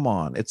movie, come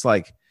on, it's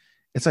like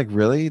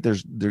really,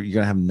 you're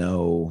gonna have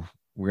no,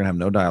 we're gonna have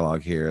no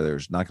dialogue here.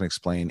 There's not gonna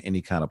explain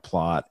any kind of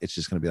plot. It's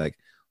just gonna be like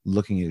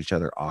looking at each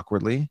other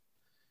awkwardly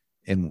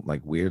and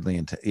like weirdly,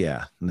 and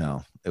yeah,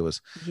 no, movie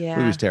was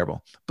Yeah.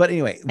 terrible. But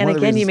anyway, And one of the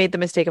again, you reasons, made the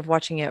mistake of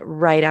watching it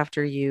right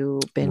after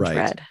you binge right.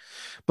 read.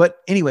 But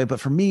anyway, but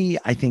for me,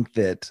 I think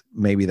that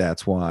maybe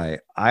that's why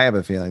I have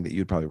a feeling that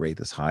you'd probably rate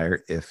this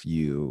higher if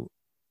you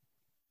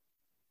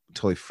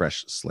totally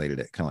fresh slated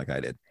it, kind of like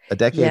I did.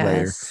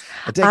 Yes.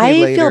 A decade I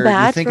feel later, you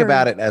bad think for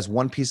about it as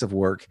one piece of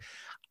work.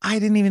 I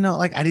didn't even know,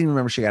 like, I didn't even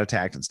remember she got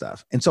attacked and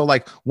stuff. And so,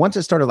 like, once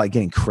it started like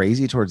getting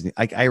crazy towards the,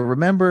 like, I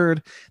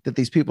remembered that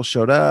these people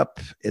showed up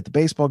at the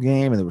baseball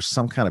game and there was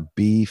some kind of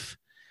beef,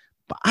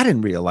 but I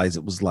didn't realize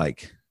it was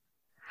like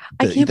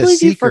I can't the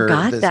believe you seeker.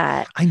 forgot This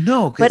that. I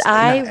know But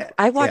because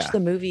I watched yeah, the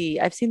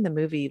movie. I've seen the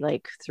movie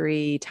like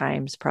 3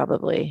 times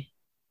probably.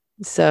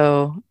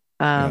 So,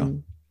 yeah,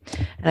 and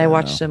I yeah,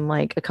 watched no. him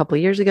like a couple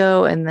years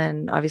ago, and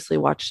then obviously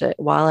watched it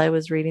while I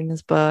was reading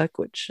this book,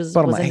 which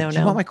Bottom was line, a hey, do you want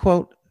no-no. my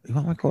quote? You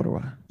want my quote or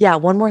what? Yeah,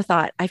 one more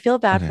thought. I feel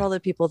bad for Okay. all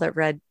the people that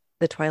read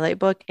the Twilight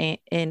book in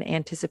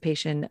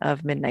anticipation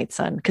of Midnight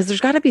Sun, because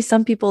there's got to be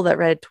some people that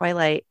read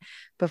Twilight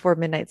before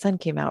Midnight Sun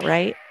came out,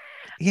 right?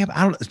 Yeah, but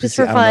I don't. Just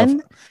See, for I don't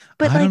know if fun.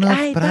 But like, but that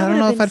I would don't have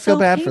know if been I'd feel so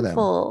bad for them.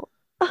 painful.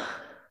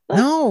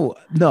 No,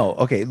 no.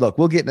 Okay, look,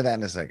 we'll get into that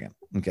in a second.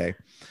 Okay,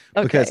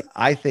 because Okay.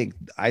 I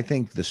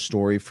think the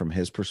story from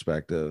his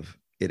perspective,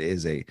 it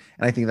is and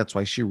I think that's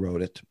why she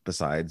wrote it.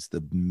 Besides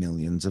the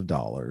millions of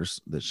dollars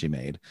that she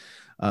made,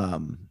 I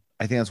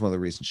think that's one of the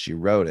reasons she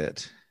wrote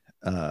it.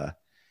 And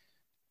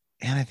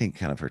I think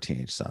kind of her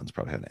teenage sons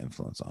probably had an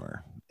influence on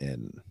her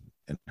in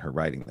her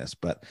writing this,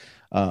 but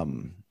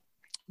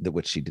that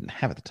which she didn't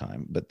have at the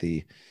time. But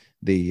the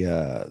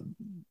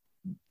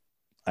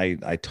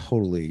I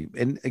totally,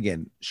 and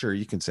again, sure,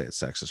 you can say it's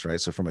sexist, right?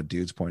 So from a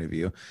dude's point of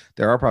view,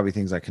 there are probably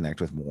things I connect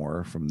with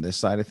more from this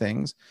side of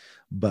things,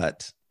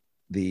 but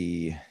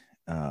the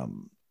yeah,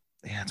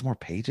 it's more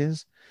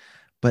pages,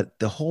 but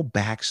the whole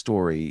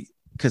backstory,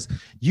 because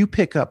you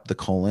pick up the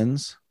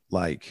Colons,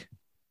 like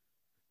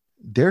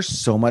there's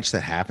so much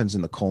that happens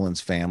in the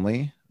Collins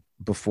family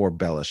before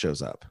Bella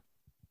shows up.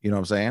 You know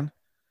what I'm saying?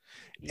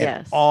 And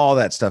Yes. all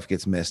that stuff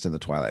gets missed in the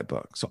Twilight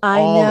book. So I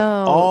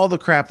know. all the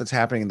crap that's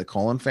happening in the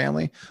Cullen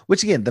family,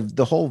 which again,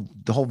 the whole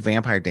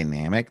vampire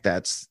dynamic,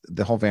 that's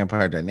the whole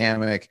vampire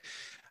dynamic.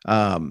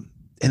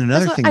 And That's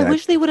another what thing I that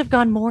wish they would have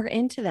gone more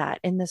into that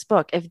in this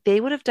book. If they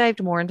would have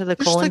dived more into the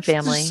Cullen there's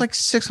family. like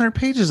 600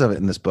 pages of it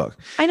in this book.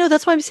 I know,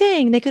 that's what I'm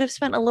saying. They could have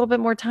spent a little bit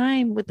more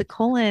time with the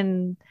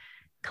Cullen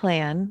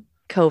clan,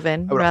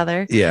 Coven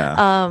rather.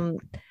 Yeah.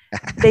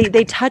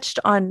 They touched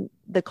on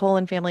the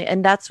Cullen family,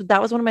 and that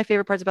was one of my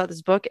favorite parts about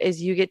this book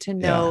is you get to Yeah.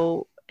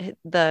 know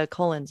the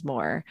Cullens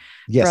more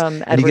Yes.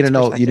 from And you get to Edward's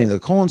know, perspective. the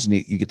Collins,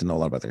 you get to know a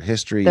lot about their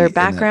history, Their and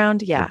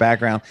background, their yeah,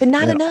 background. but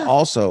not And then enough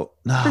also, for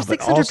no, but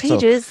 600 also,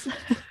 pages.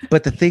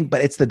 but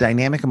it's the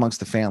dynamic amongst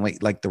the family,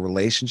 like the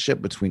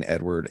relationship between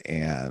Edward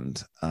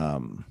and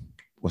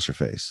what's her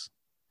face?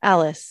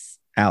 Alice.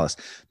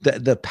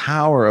 The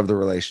power of the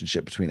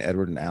relationship between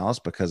Edward and Alice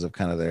because of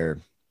kind of their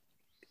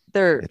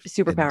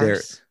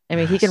Superpowers. I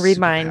mean, he can read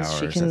minds.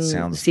 She superpowers.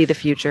 can see the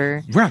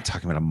future. We're not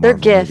talking about a They're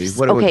Marvel gifts.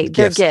 movie. Okay,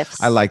 they're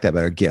gifts. I like that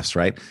better. Gifts,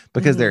 right?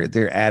 Because Mhm.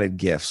 they're added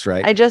gifts,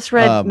 right? I just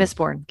read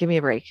Mistborn. Give me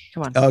a break.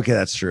 Come on. Okay,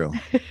 that's true.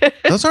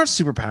 Those aren't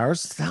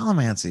superpowers. It's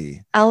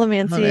allomancy.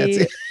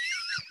 Allomancy.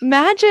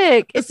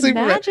 Magic. It's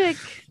Superman. magic.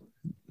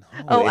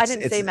 Oh, Oh, I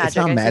didn't say it's magic.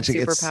 not I said magic.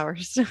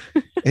 superpowers.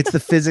 It's the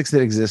physics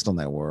that exist on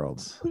that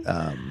world,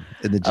 and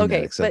the Okay,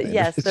 genetics of but the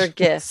yes, they're individuals.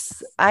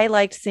 gifts. I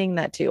liked seeing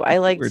that too. I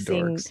liked We're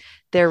seeing dorks.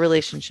 their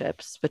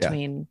relationships Yeah.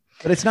 between.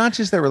 But it's not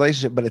just their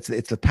relationship, but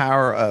it's the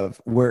power of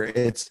where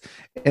and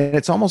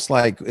it's almost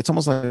like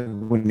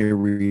when you're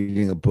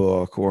reading a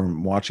book or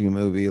watching a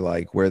movie,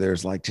 like where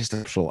there's like just a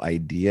actual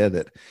idea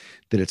that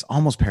it's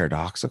almost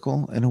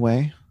paradoxical in a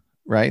way,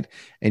 right?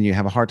 And you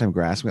have a hard time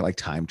grasping it, like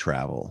time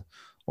travel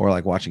or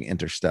like watching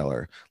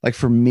Interstellar. Like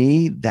for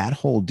me, that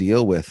whole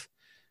deal with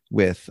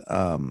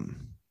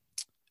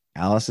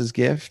Alice's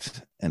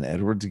gift and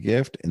Edward's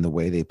gift and the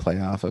way they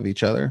play off of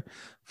each other,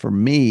 for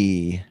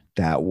me,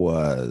 that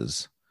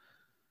was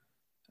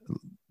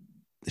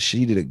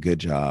she did a good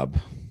job.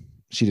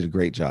 She did a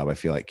great job. I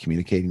feel like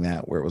communicating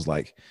that where it was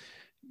like,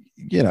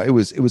 it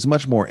was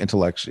much more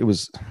intellectual. It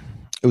was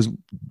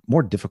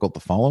more difficult to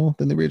follow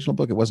than the original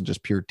book. It wasn't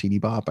just pure teeny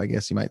bop, I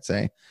guess you might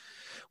say,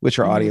 which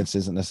our Mhm. audience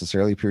isn't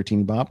necessarily pure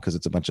teeny bop because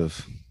it's a bunch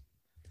of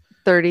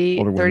 30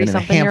 older women and a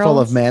something year handful of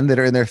olds, men that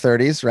are in their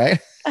 30s, right?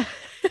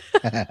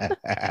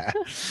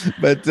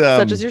 But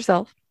such as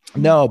yourself.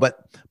 no, but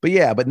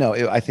yeah, but no,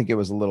 I think it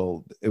was a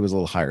little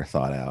higher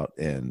thought out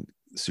and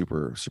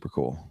super super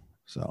cool.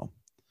 So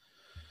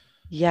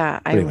Yeah,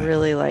 I but anyway,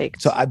 really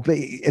liked. so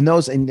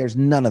and there's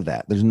none of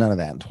that. There's none of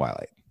that in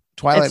Twilight.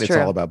 Twilight, It's it's all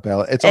true. about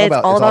Bella. It's all It's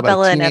all about about a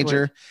Bella and teenager.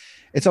 Edward.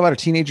 It's all about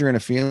a teenager and a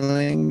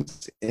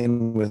feelings.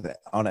 And with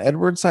on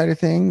Edward's side of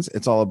things,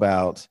 it's all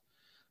about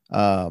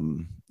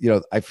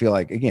I feel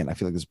like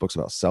this book's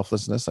about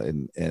selflessness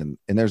and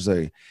there's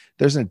a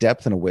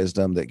depth and a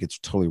wisdom that gets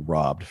totally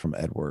robbed from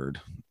Edward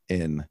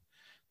in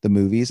the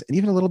movies and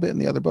even a little bit in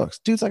the other books.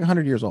 Dude's like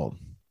 100 years old.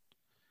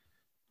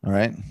 All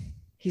right.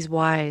 He's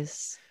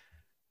wise.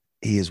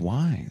 He is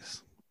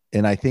wise.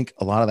 And I think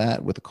a lot of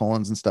that with the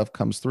Collins and stuff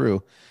comes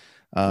through.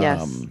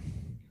 Yes.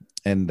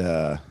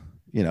 And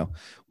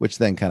which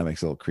then kind of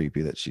makes it a little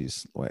creepy that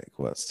she's like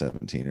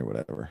 17 or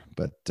whatever.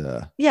 But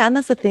Yeah, and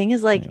that's the thing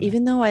is like, anyway.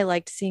 even though I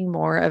liked seeing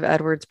more of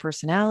Edward's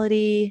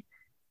personality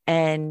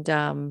and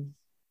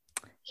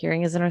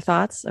hearing his inner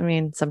thoughts, I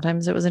mean,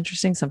 sometimes it was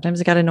interesting,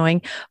 sometimes it got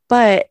annoying,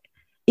 but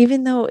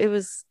even though it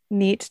was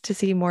neat to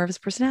see more of his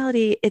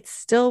personality, it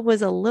still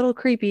was a little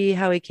creepy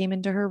how he came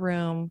into her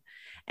room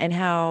and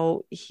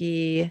how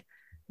he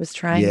was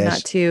trying Yes.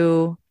 not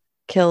to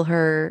kill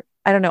her.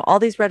 I don't know, all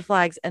these red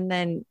flags. And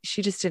then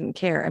she just didn't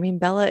care. I mean,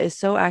 Bella is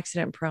so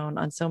accident prone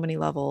on so many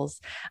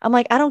levels. I'm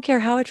like, I don't care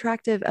how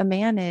attractive a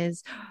man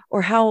is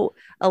or how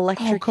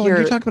electric Colin, you're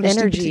your talking about a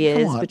stupid energy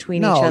come is on.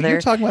 between No, each you're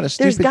other. talking about a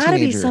There's stupid got to be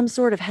teenager. some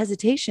sort of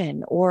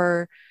hesitation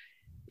or,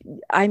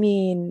 I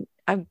mean,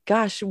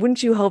 gosh,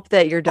 wouldn't you hope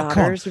that your Colin,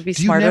 daughters would be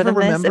do you smarter never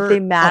than this if remember? they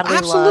madly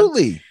loved?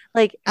 Absolutely.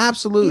 Like,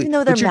 Absolutely. even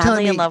though they're But you're telling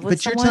madly in me, love with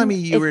but you're someone, telling me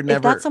you were if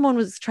never. that someone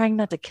was trying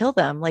not to kill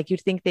them, like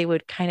you'd think they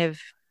would kind of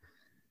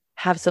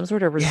have some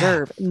sort of Yeah.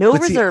 reserve. No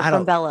But see, reserve I from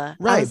don't- Bella.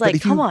 I Right. was like,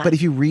 come on. But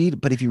if you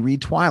read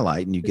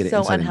Twilight and you get It's so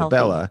insight unhealthy. into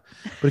Bella,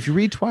 but if you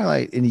read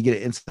Twilight and you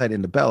get insight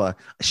into Bella,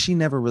 she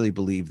never really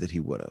believed that he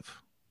would have.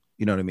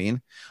 You know what I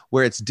mean?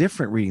 Where it's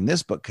different reading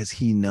this book because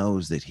he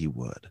knows that he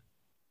would.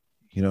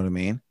 You know what I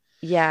mean?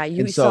 Yeah,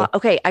 you And saw. so-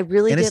 Okay, I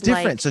really And did it's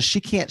different. like. So she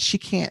can't.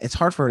 It's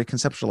hard for her to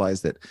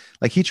conceptualize that.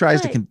 Like he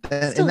tries But to,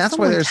 still, and that's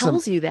why someone there's some.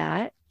 tells you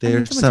that.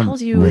 There's someone some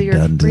tells you you're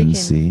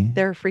redundancy.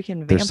 they're a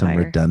freaking There's some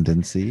vampire.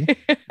 redundancy,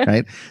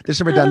 right? There's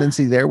some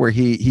redundancy there where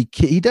he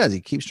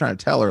keeps trying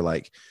to tell her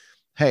like,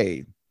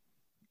 hey,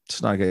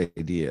 it's not a good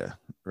idea,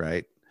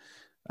 right?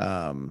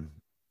 Because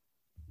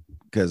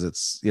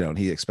it's and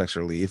he expects her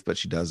to leave, but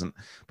she doesn't.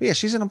 But yeah,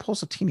 she's an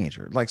impulsive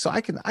teenager. Like, so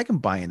I can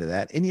buy into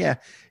that. And yeah,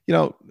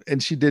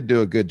 and she did do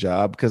a good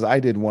job because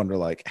I did wonder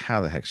like, how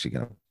the heck's she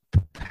gonna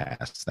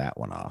pass that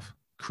one off?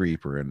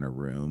 Creep her in her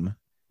room.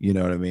 You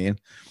know what I mean?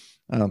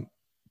 I know.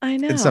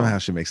 And somehow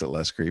she makes it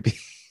less creepy.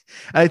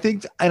 I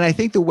think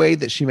the way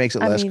that she makes it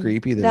less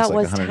creepy that it's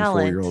like a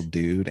 104-year-old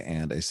dude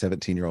and a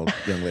 17-year-old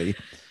young lady.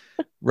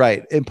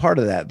 Right. And part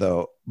of that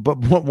though, but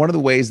one of the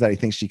ways that I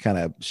think she kind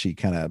of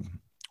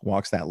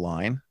walks that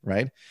line,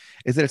 right,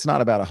 is that it's not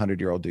about a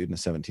 100-year-old dude and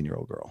a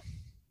 17-year-old girl,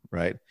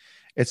 right?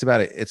 It's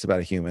about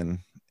a human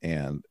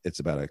and it's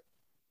about a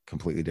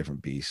completely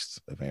different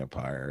beast, a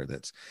vampire.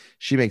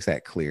 She makes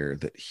that clear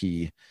that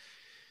he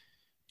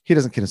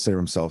doesn't consider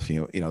himself,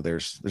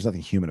 there's nothing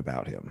human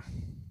about him,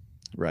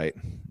 right?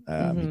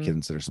 He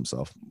considers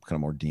himself kind of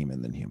more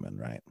demon than human,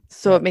 right?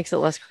 So it makes it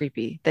less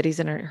creepy that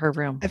he's in her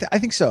room. I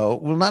think so.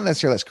 Well, not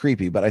necessarily less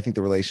creepy, but I think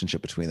the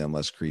relationship between them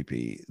less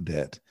creepy.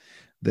 That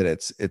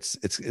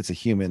it's a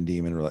human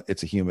demon.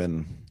 It's a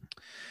human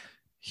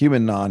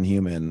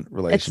non-human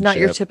relationship. It's not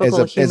your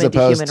typical human to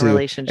human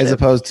relationship, as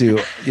opposed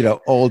to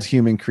old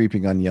human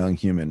creeping on young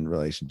human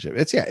relationship.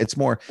 It's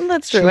more.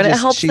 That's true, and it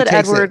helps that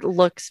Edward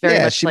looks very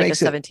much like a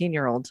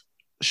 17-year-old.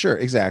 Sure,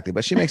 exactly,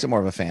 but she makes it more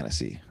of a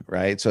fantasy,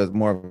 right? So it's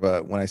more of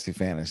a, when I say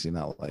fantasy,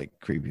 not like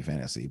creepy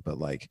fantasy, but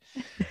like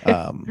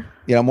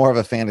more of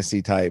a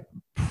fantasy type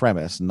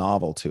premise,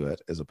 novel to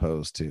it, as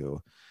opposed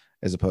to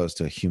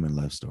a human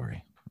love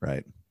story,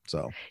 right?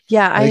 So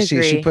Yeah, I I think agree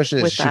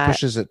with she that.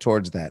 pushes it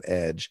towards that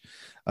edge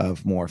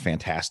of more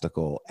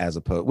fantastical as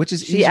opposed, which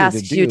is She easier to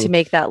asks you to do.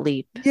 make that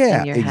leap in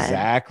Yeah, your head.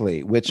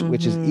 exactly. Which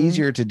is Hmm.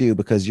 easier to do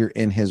because you're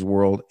in his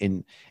world,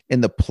 in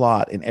the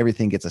plot, and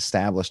everything gets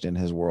established in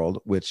his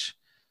world, which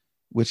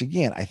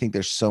again, I think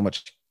there's so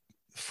much,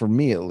 for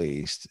me at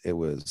least,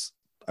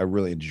 I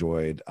really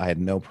enjoyed. I had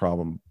no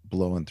problem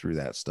blowing through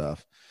that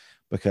stuff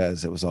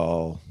because it was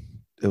all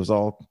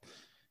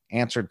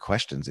answered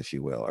questions, if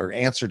you will, or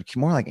answered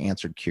more like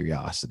answered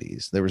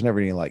curiosities. There was never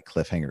any like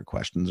cliffhanger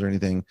questions or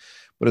anything,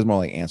 but it was more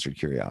like answered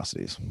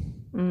curiosities.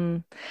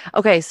 Mm.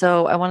 Okay,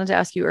 so I wanted to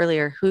ask you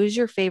earlier, who's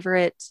your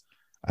favorite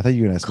I thought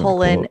you were gonna ask me my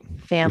Cullen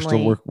quote.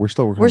 family? We're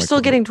still working on We're my still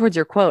quote. getting towards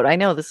your quote. I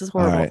know this is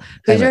All horrible. right.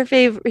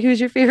 Emmett. Who's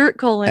your favorite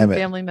Cullen Emmett.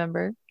 family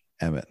member?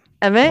 Emmett.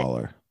 Emmett?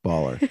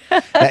 Baller.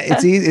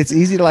 It's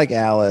easy to like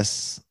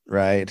Alice,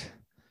 right?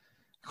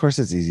 Of course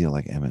it's easy to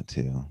like Emmett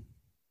too.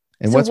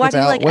 And So why do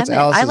you like Emmett?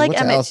 I like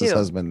what's Emmett Alice's too.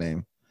 husband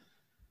name?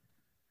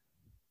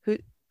 Who?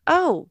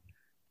 Oh,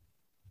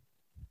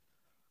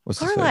 What's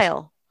his face?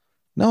 Carlisle.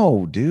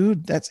 No,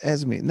 dude, that's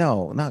Esme.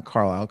 No, not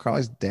Carlisle.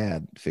 Carlisle's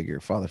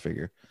father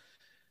figure.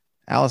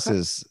 Car-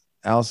 Alice's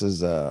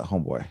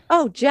homeboy.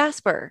 oh,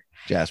 Jasper.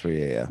 Jasper,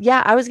 yeah.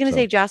 Yeah, I was gonna So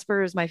say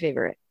Jasper is my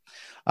favorite.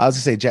 I was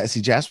gonna say,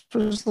 see,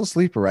 Jasper's a little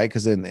sleeper, right?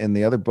 Because in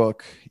the other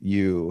book,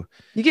 You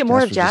get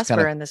more of Jasper's just kind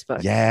Jasper of, in this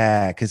book.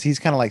 yeah, because he's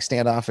kind of like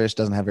standoffish,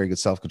 doesn't have very good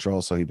self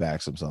control, so he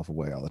backs himself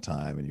away all the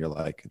time, and you're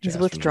like, He's Jasper's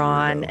a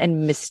withdrawn weirdo, and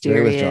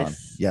very withdrawn.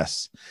 mysterious.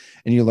 Yes,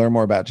 and you learn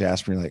more about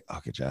Jasper, and you're like,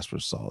 okay,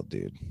 Jasper's a solid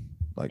dude,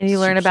 like And you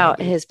learn super solid about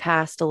dude. his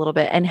past a little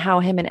bit and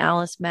how him and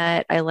Alice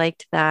met. I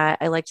liked that.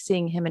 I liked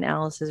seeing him and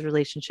Alice's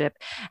relationship.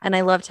 And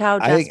I loved how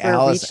I think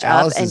Jasper reached up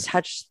Alice and is,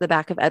 touched the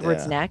back of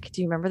Edward's yeah, neck.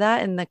 Do you remember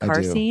that in the I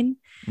car do. scene?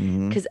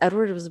 Mm-hmm. Because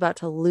Edward was about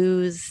to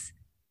lose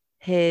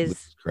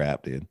his,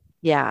 Crap, dude.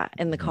 yeah,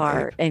 in the Ape.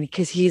 car. And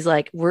because he's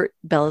like,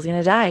 Bella's going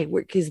to die.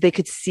 Because they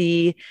could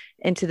see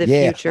into the Yeah.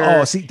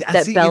 Oh, future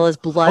that see, Bella's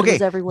blood was okay.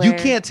 You everywhere.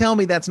 can't tell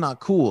me that's not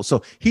cool.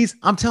 So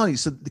I'm telling you,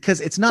 so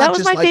because it's That not was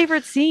just my like,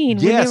 favorite scene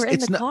when they yes, were in the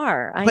it's not,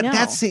 car. I but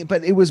know.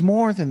 but it was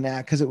more than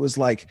that because it was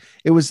like,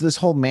 it was this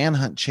whole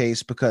manhunt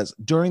chase because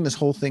during this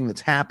whole thing that's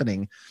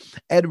happening,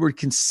 Edward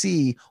can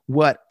see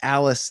what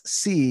Alice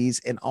sees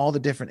and all the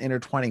different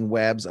intertwining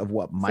webs of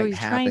what So might he's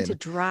trying to happen.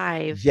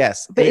 drive,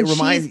 Yes. but And it and she's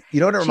reminds, you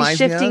know what it she's reminds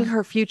me shifting of?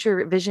 her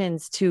future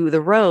visions to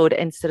the road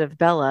instead of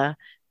Bella,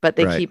 but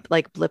they Right. keep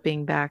like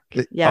blipping back.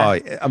 Oh, Yeah.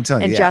 I'm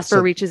telling you, And yeah. Jasper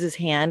So, reaches his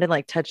hand and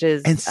like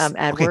touches okay.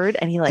 Edward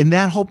and he like And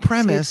that whole soothes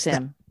premise that,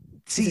 him.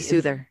 He's a see,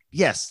 soother.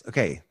 yes,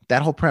 okay,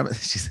 that whole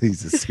premise.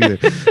 He's a soother.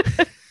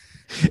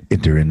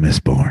 Enter in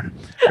Mistborn,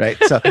 right?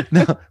 So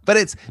no, but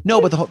it's no,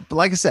 but but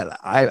like I said,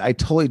 I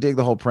totally dig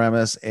the whole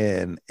premise,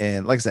 and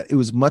like I said, it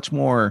was a much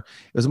more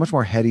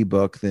heady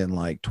book than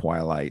like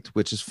Twilight,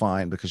 which is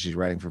fine because she's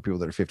writing for people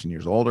that are 15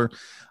 years older,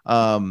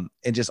 and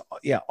just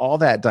yeah, all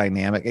that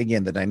dynamic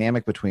again, the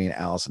dynamic between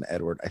Alice and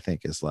Edward, I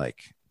think is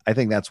like, I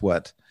think that's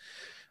what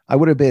I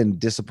would have been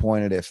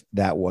disappointed if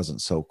that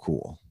wasn't so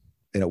cool,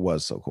 and it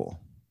was so cool.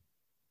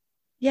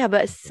 Yeah,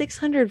 but a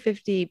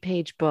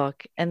 650-page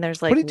book and there's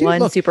But like it, dude, one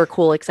look, super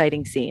cool,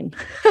 exciting scene.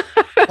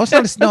 oh, it's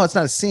not no, it's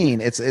not a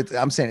scene.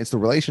 I'm saying it's the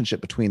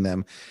relationship between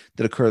them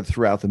that occurred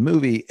throughout the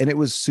movie, and it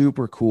was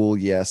super cool.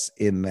 Yes,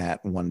 in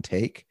that one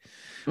take.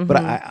 But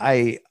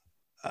Hmm.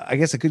 I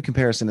guess a good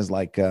comparison is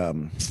like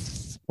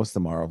what's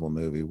the Marvel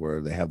movie where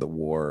they have the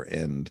war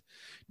and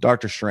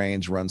Doctor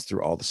Strange runs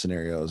through all the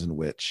scenarios in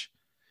which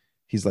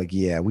he's like,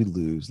 yeah, we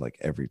lose like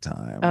every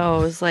time. Oh,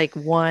 it was like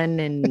 1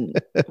 in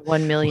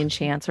 1 million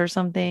chance or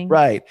something.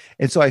 Right.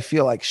 And so I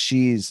feel like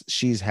she's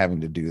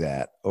having to do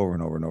that over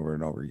and over and over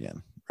and over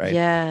again. Right.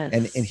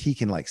 And Yes. he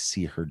can like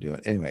see her do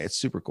it. Anyway, it's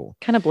super cool.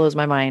 Kind of blows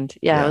my mind.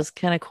 Yeah, it Yeah. was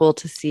kind of cool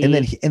to And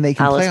then see and they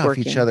can play Alice off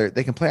each working. other.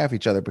 They can play off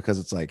each other because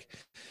it's like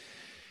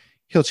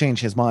he'll change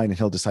his mind and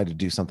he'll decide to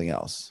do something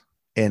else.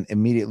 And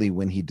immediately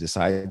when he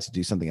decides to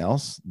do something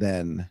else,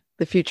 then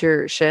The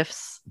future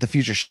shifts. the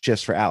future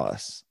shifts for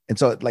Alice. And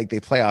so like they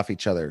play off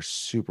each other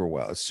super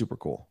well. It's super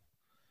cool.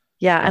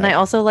 Yeah, and I Right.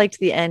 also liked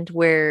the end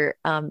where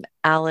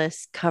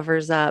Alice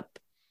covers up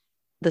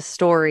the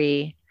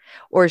story,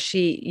 or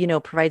she,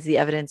 provides the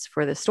evidence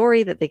for the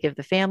story that they give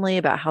the family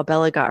about how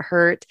Bella got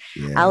hurt.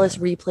 Alice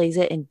Yeah. replays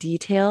it in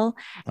detail,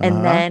 and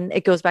Uh-huh. then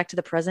it goes back to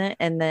the present,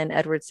 and then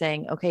Edward's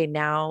saying, "Okay,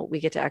 now we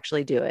get to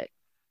actually do it."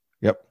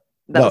 Yep.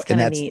 That No, was and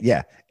kind of that's, neat.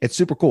 yeah, it's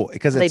super cool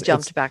because They it's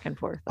jumped back and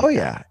forth oh like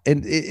that. yeah.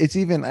 And it's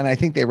even, and I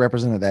think they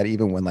represented that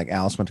even when like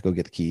Alice went to go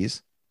get the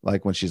keys,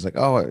 like when she's like,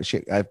 oh,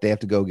 they have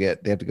to go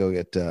get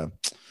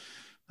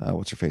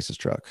what's her face's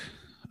truck?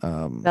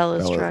 Bella's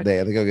Bella, truck.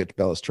 they go get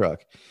Bella's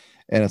truck.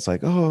 And it's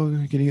like, oh,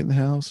 can you get in the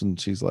house? And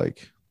she's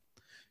like,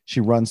 she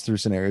runs through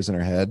scenarios in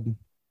her head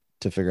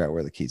to figure out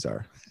where the keys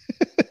are.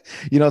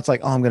 It's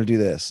like, oh, I'm going to do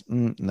this.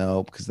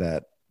 No, because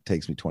that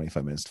takes me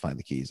 25 minutes to find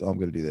the keys. Oh, I'm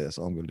going to do this.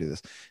 Oh, I'm going to do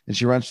this. And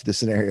she runs through the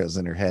scenarios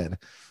in her head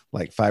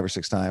like 5 or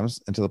 6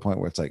 times, and to the point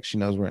where it's like she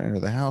knows where to enter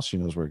the house. She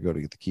knows where to go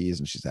to get the keys,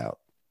 and she's out.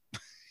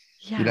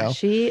 Yeah,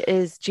 she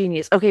is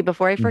genius. Okay,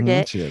 before I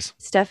forget, She is.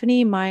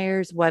 Stephanie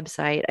Meyer's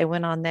website, I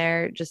went on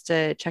there just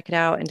to check it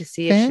out and to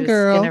see if she was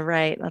Fangirl. gonna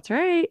write. That's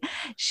right.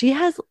 She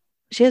has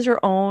she has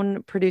her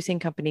own producing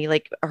company,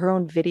 like her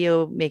own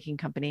video making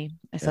company.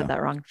 I said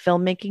that wrong.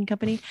 Filmmaking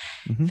company,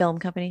 film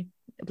company,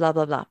 blah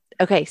blah blah.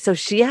 Okay, so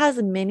she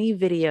has many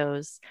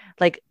videos,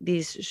 like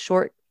these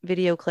short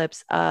video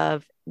clips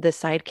of the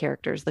side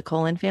characters, the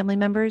Cullen family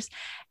members,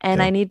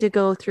 and I need to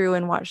go through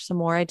and watch some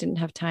more. I didn't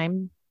have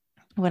time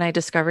when I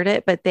discovered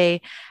it, but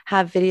they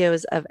have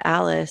videos of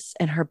Alice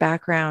and her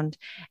background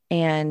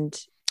and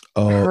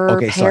her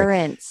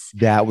parents. Sorry.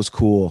 That was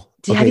cool.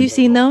 Have you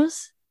seen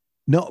those?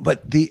 No,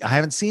 but I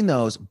haven't seen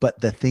those,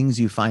 but the things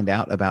you find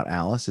out about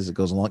Alice as it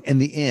goes along in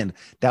the end,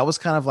 that was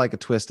kind of like a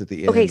twist at the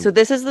end. Okay, so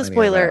this is the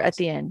spoiler at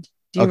the end.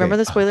 Do you remember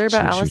the spoiler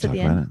about Alice at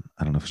the end?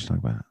 I don't know if she's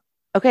talking about it.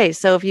 Okay,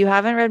 so if you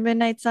haven't read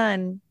Midnight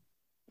Sun,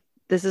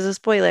 this is a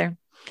spoiler.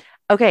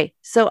 Okay,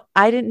 so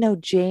I didn't know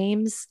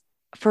James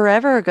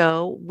forever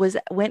ago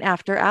went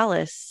after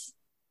Alice.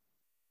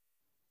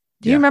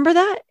 Do you remember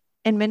that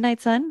in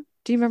Midnight Sun?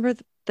 Do you remember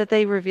that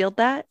they revealed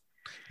that?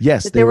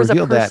 Yes, that there was a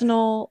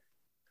personal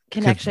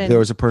connection. There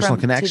was a personal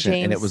connection,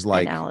 and it was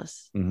like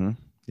Alice.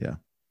 Yeah.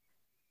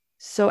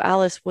 So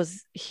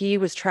he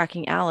was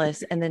tracking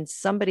Alice, and then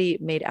somebody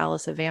made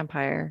Alice a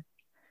vampire,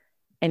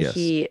 and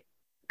he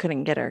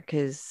couldn't get her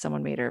because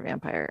someone made her a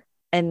vampire.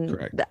 And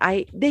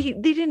we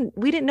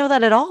didn't know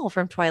that at all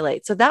from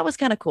Twilight, so that was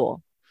kind of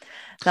cool.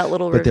 That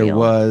little reveal. There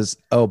was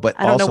but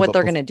I don't know what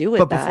they're gonna do with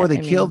that. Before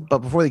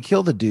they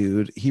kill the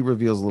dude, he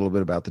reveals a little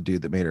bit about the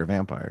dude that made her a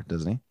vampire,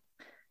 doesn't he?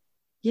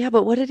 Yeah,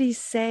 but what did he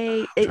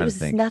say? It was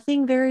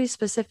nothing very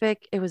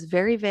specific. It was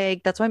very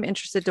vague. That's why I'm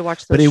interested to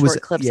watch those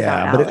short clips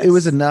about Alice. But it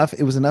was enough.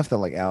 It was enough that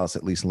like Alice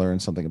at least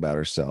learned something about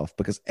herself,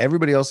 because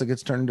everybody else that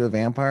gets turned into a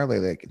vampire, they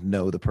like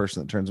know the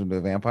person that turns into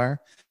a vampire.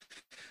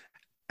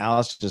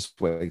 Alice just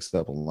wakes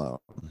up alone.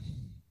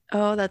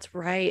 Oh, that's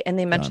right. And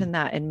they mentioned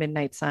that in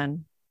Midnight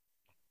Sun.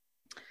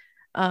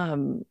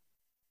 I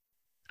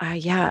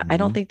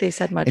don't think they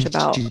said much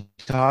about. She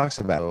talks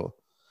about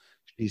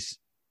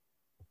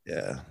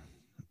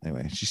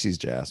anyway, she sees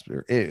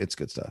Jasper. It's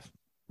good stuff.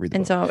 Read the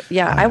book. So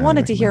I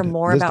wanted to hear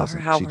more about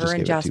how her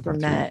and Jasper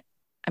met.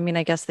 I mean,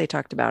 I guess they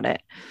talked about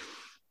it.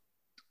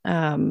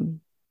 Can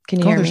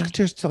you hear me?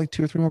 There's like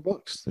 2 or 3 more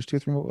books. There's 2 or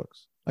 3 more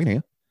books. I can hear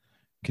you.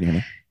 Can you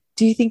hear me?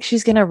 Do you think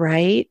she's gonna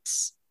write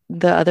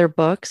the other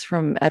books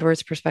from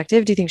Edward's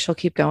perspective? Do you think she'll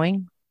keep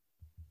going?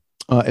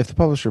 If the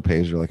publisher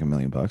pays her like $1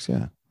 million,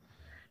 yeah.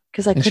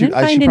 Because I couldn't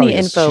find any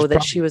info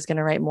that she was going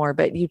to write more,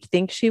 but you'd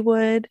think she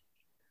would.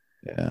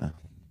 Yeah.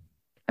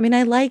 I mean,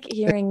 I like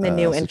hearing the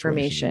new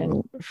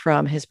information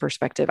from his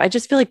perspective. I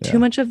just feel like too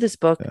much of this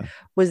book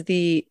was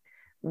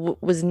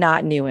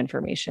not new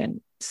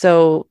information.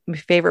 So my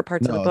favorite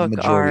parts of the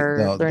book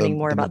are learning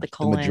more about the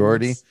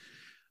Cullens.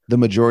 The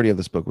majority of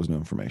this book was new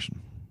information.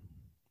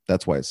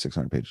 That's why it's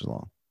 600 pages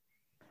long,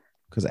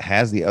 because it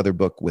has the other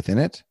book within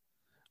it,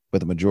 but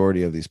the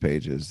majority of these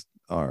pages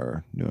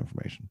are new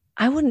information.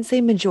 I wouldn't say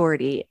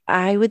majority.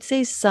 I would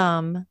say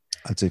some.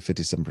 I'd say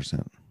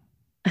 57%.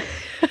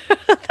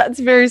 That's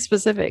very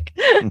specific.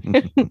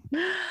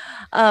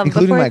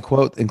 Including my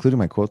quote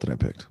that I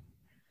picked.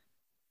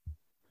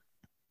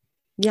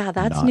 Yeah,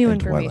 that's new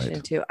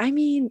information too. I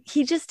mean,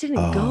 he just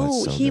didn't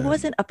go. He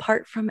wasn't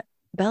apart from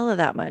Bella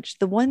that much.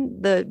 The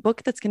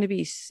book that's going to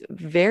be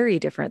very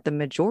different, the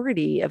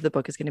majority of the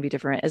book is going to be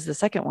different, is the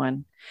second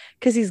one,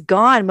 because he's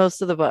gone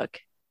most of the book.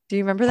 Do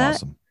you remember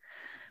that?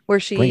 Where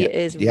she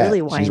is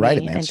really whiny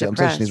and depressed. I'm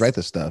saying she's write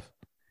this stuff,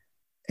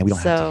 and we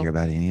don't have to hear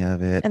about any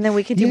of it. And then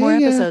we could do more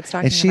episodes talking about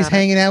it. And she's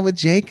hanging out with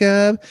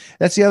Jacob.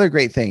 That's the other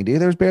great thing,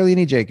 dude. There was barely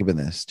any Jacob in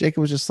this.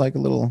 Jacob was just like a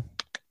little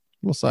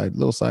side.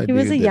 He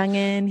was a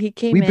youngin'. He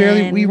came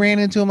in. We ran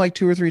into him like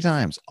 2 or 3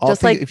 times.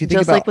 Just like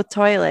with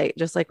Twilight,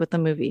 just like with the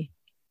movie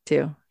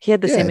too. He had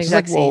the same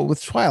exact scene. Well,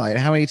 with Twilight,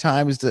 how many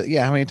times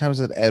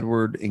did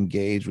Edward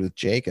engage with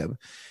Jacob?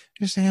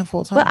 Just a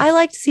handful of times. But I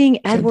liked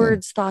seeing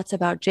Edward's thoughts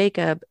about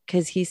Jacob,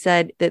 because he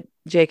said that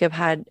Jacob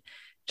had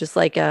just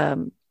like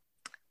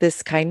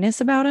this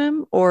kindness about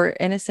him, or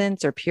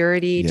innocence or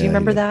purity. Do you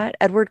remember that?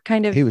 Edward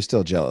he was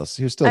still jealous.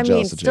 He was still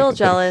jealous of Jacob. Still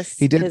jealous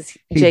because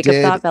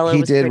Jacob thought Bella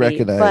was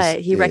pretty, but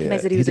he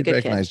recognized that he was a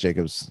good kid.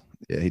 Jacob's.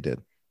 Yeah, he did.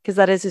 Because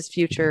that is his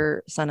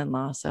future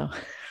son-in-law. So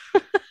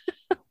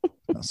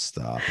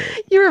stop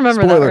it. You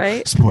remember that,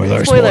 right?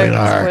 Spoiler.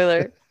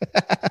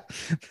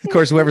 Of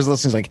course, whoever's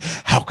listening is like,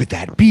 how could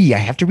that be? I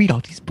have to read all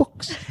these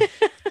books.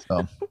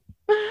 So.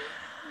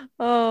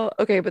 Oh,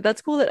 okay. But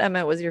that's cool that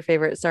Emmett was your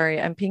favorite.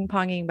 Sorry, I'm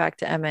ping-ponging back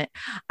to Emmett.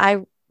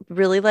 I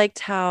really liked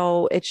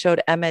how it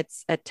showed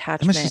Emmett's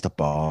attachment. Emmett's just a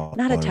ball.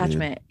 Not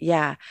attachment. Dude.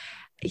 Yeah.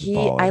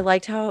 I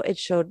liked how it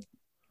showed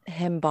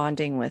him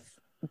bonding with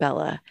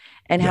Bella,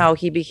 and how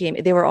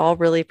they were all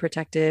really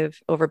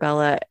protective over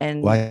Bella,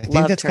 and I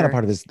think that's kind of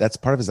part of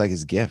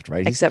his gift,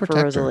 right? Except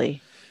for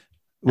Rosalie.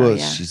 Well,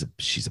 she's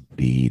a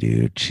bee,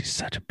 dude. She's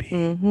such a bee.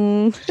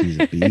 Mm-hmm. She's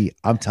a bee.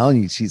 I'm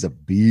telling you, she's a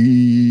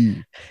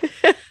bee.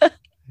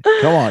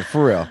 Come on,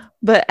 for real.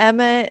 But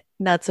Emma,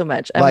 not so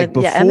much. Emma, Like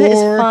yeah, Emma is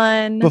before,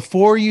 fun.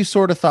 before you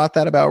sort of thought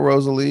that about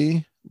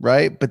Rosalie,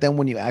 right? But then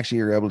when you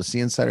actually are able to see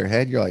inside her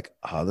head, you're like,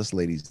 oh, this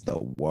lady's the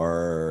She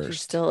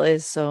worst. still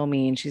is so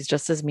mean. She's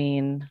just as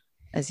mean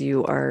as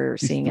you are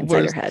She's seeing the inside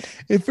her worst. head.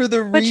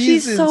 And But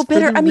she's so for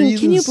bitter. the I mean,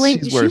 can you reasons blame?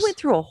 she's She worse. went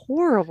through a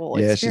horrible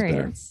Yeah, she's bitter.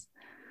 experience.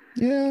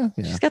 Yeah,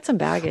 She's yeah. got some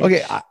baggage.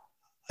 Okay,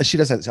 she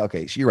does have,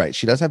 okay, you're right.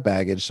 She does have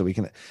baggage, so we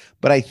can,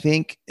 but I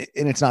think,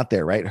 and it's not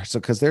there, right? So,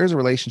 because there is a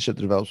relationship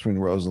that develops between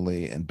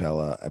Rosalie and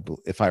Bella,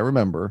 if I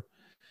remember,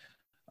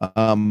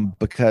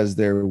 because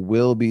there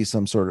will be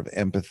some sort of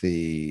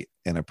empathy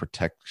and a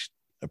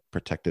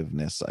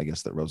protectiveness, I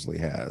guess, that Rosalie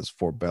has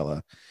for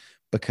Bella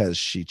because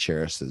she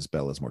cherishes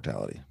Bella's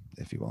mortality,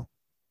 if you will.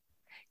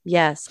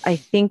 Yes, I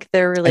think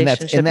their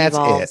relationship And that's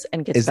evolves it.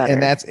 and gets better.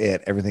 And that's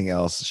it. Everything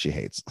else she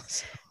hates.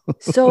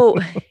 So,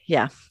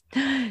 yeah,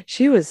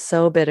 she was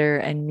so bitter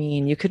and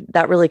mean.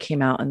 That really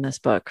came out in this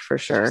book for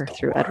sure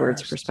through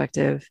Edward's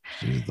perspective.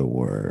 She's the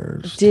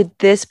worst. Did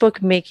this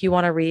book make you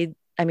want to read?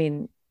 I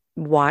mean,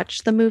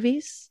 watch the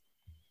movies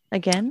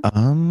again?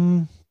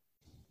 Or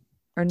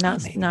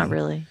not? Maybe. Not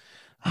really.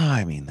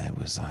 I mean, that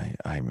was I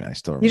mean, I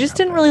still remember. You just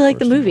didn't really like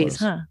the movies,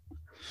 huh?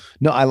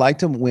 No, I liked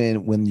them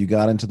when you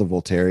got into the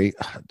Volturi.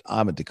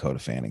 I'm a Dakota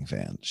Fanning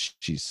fan.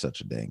 She's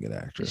such a dang good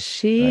actress.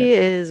 She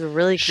is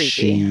really creepy.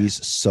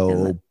 She's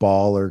so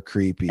baller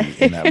creepy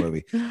in that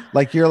movie.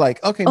 Like you're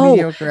like, okay,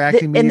 mediocre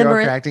acting,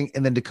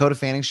 and then Dakota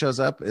Fanning shows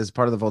up as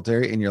part of the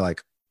Volturi, and you're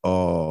like,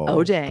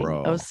 oh dang,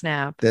 bro. oh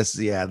snap. This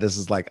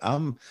is like,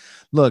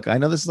 look, I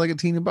know this is like a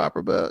teeny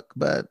bopper book,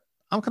 but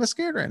I'm kind of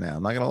scared right now.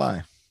 I'm not gonna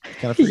lie.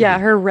 Kind of yeah,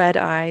 her red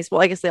eyes.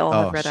 Well, I guess they all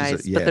have red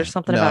eyes, but there's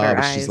something about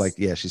her eyes. She's like,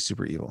 she's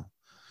super evil.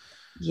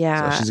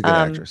 Yeah, so she's a good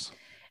actress.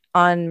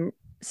 On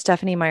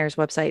Stephenie Meyer's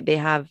website, they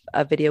have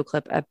a video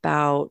clip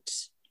about,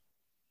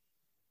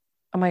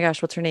 oh my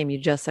gosh, what's her name? You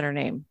just said her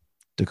name.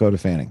 Dakota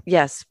Fanning.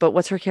 Yes, but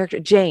what's her character?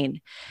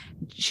 Jane.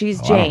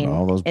 She's Jane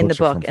in the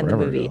book and the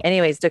movie.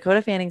 Anyways,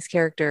 Dakota Fanning's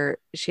character,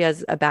 she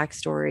has a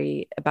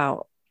backstory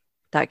about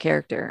that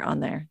character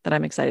on there that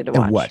I'm excited to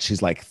watch. And what?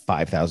 She's like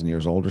 5,000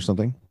 years old or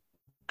something?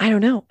 I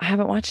don't know. I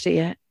haven't watched it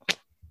yet.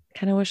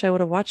 Kind of wish I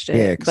would have watched it.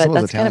 Yeah, but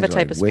that's kind of a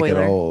type of spoiler.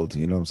 Wicked old,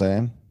 you know what I'm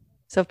saying?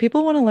 So if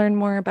people want to learn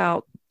more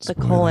about the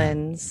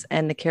Cullens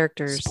and the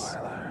characters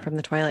from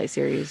the Twilight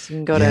series, you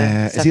can go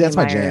to see, that's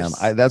my jam.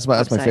 That's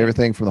my favorite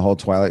thing from the whole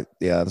Twilight.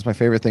 Yeah, that's my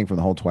favorite thing from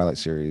the whole Twilight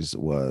series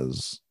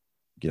was,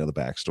 the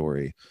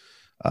backstory.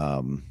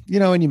 And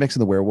you mix in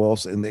the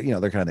werewolves, and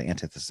they're kind of the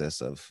antithesis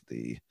of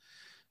the.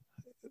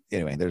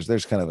 Anyway,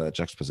 there's kind of a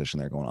juxtaposition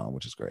there going on,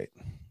 which is great.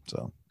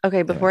 So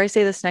okay, before I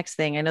say this next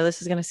thing, I know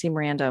this is going to seem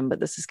random, but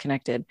this is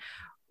connected.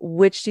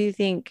 Which do you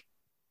think?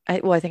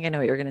 I think I know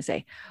what you're going to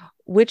say.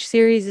 Which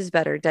series is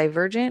better,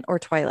 Divergent or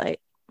Twilight?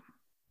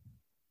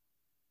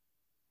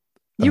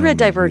 You read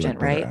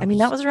Divergent, right? I mean,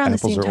 that was around the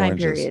same time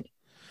period.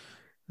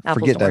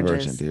 Forget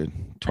Divergent, dude.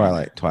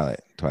 Twilight.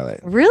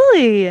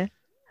 Really?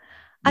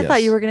 I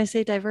thought you were going to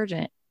say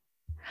Divergent.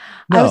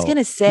 No, I was going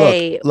to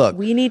say, look,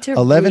 we need to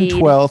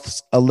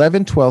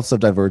 11/12 of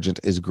Divergent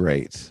is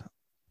great.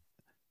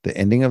 The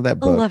ending of that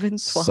book 11/12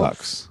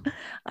 sucks.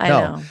 I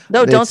know.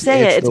 No, don't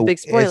say it. It's a big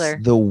spoiler.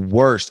 It's the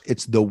worst.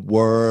 It's the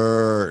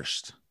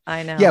worst.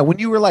 I know. Yeah, when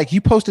you were like,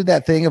 you posted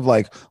that thing of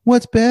like,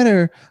 what's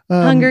better?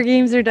 Hunger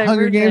Games or Divergent?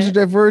 Hunger Games or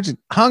Divergent?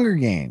 Hunger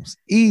Games.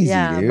 Easy,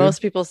 yeah, dude.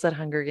 Most people said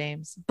Hunger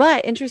Games.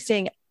 But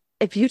interesting,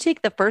 if you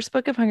take the first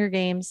book of Hunger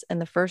Games and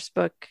the first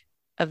book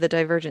of the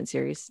Divergent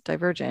series,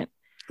 Divergent,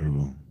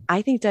 ooh.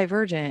 I think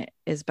Divergent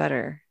is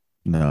better.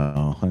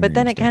 No, but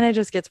then it kind of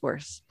just gets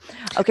worse.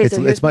 Okay,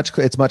 so it's much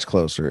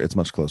closer. It's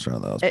much closer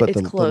on those. But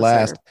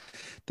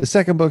the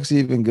second book's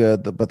even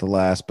good. But the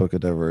last book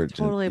of Divergent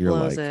totally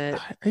blows it.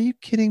 Are you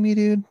kidding me,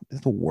 dude?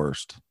 It's the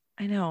worst.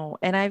 I know,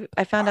 and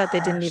I found out they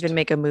didn't even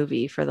make a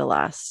movie for the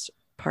last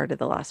part of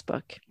the last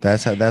book.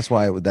 That's how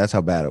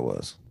bad it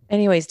was.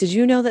 Anyways, did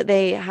you know that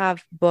they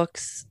have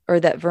books, or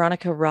that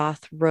Veronica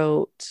Roth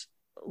wrote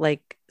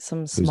like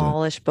some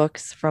smallish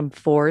books from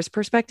Four's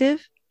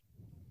perspective?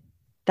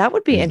 That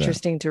would be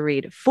interesting to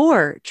read.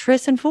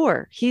 Tris and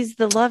Four. He's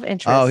the love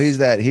interest. Oh, he's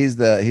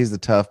the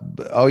tough.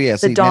 Oh yeah.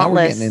 See, now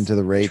we're getting into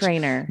the Rach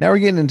trainer. Now we're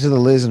getting into the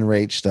Liz and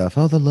Rach stuff.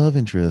 Oh, the love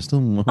interest.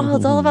 Oh,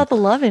 it's all about the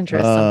love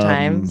interest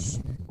sometimes.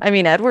 I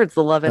mean, Edward's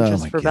the love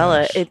interest for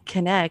Bella. It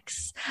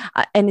connects,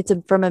 and it's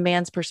from a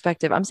man's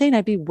perspective. I'm saying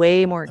I'd be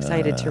way more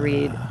excited to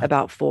read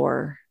about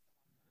Four.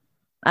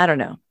 I don't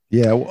know.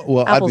 Yeah,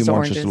 well, I'd be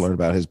more interested to learn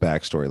about his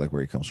backstory, like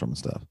where he comes from and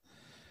stuff.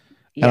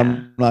 Yeah.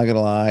 I'm not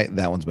gonna lie,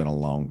 that one's been a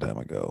long time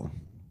ago.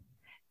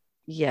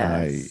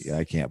 Yeah,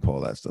 I can't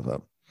pull that stuff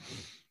up.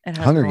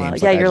 Hunger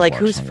Games. Yeah, you're like,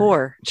 who's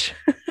Four? It's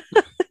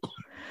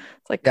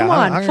like, come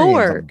on, Hunger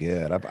Four.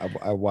 Games, good.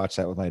 I watched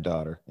that with my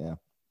daughter. Yeah.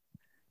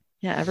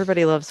 Yeah,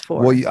 everybody loves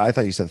Four. Well, I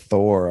thought you said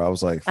Thor. I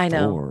was like, I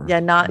know. Thor. Yeah,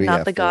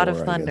 not the God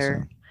of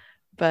Thunder,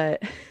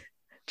 but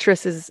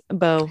Tris's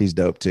bow. He's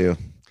dope too.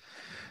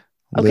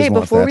 Okay,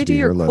 before we do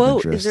your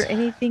quote, is there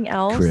anything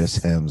else? Chris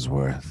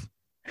Hemsworth.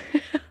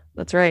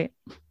 That's right.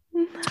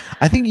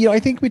 I think, I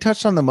think we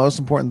touched on the most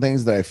important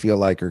things that I feel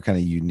like are kind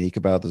of unique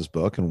about this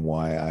book and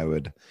why I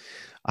would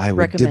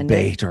Recommend it.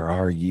 debate or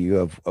argue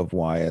of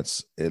why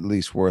it's at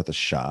least worth a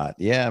shot.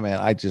 Yeah, man.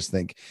 I just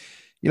think,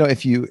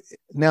 if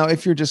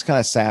you're just kind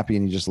of sappy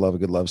and you just love a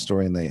good love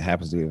story and it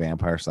happens to be a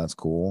vampire, so that's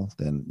cool,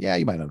 then yeah,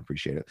 you might not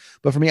appreciate it.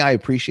 But for me, I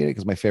appreciate it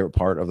because my favorite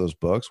part of those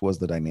books was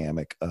the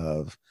dynamic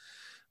of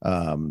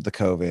the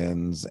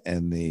Covens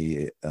and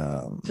the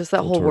just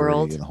that whole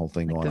world and the whole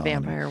thing like going the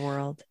on. vampire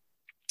world.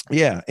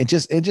 Yeah,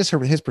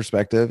 his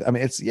perspective. I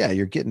mean,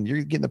 you're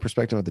getting the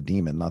perspective of the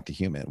demon, not the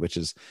human, which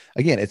is,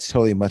 again, it's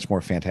totally much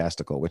more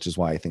fantastical, which is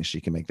why I think she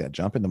can make that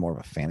jump into more of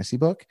a fantasy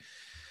book.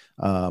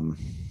 A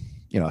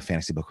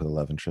fantasy book with a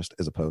love interest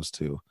as opposed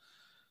to,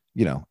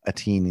 a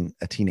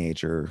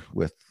teenager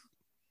with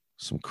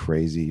some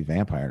crazy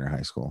vampire in her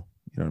high school.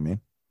 You know what I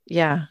mean?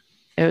 Yeah.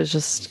 It was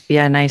just,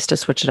 nice to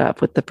switch it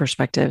up with the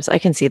perspectives. I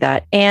can see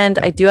that. And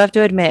I do have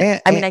to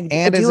admit,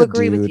 I do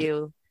agree with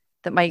you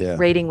that my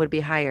rating would be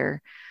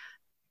higher,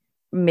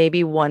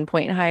 maybe 1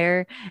 point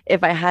higher,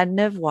 if I hadn't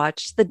have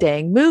watched the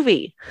dang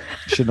movie.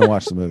 Shouldn't have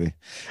watched the movie.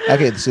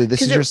 Okay, so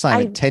this is your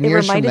assignment. 10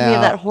 years from now, it reminded me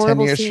of that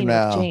horrible 10 years scene from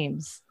now, with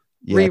James.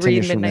 Yeah,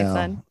 reread Midnight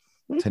Sun.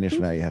 10 years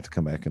from now, you have to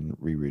come back and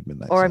reread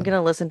Midnight Or Sun. I'm going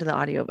to listen to the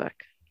audiobook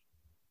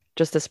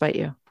just to spite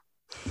you.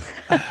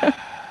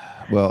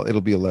 Well,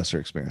 it'll be a lesser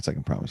experience. I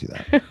can promise you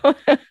that.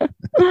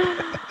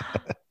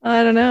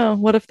 I don't know.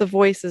 What if the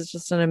voice is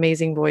just an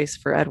amazing voice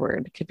for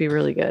Edward? It could be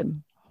really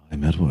good.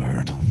 I'm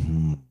Edward.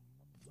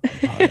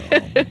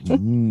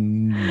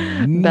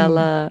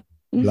 Bella.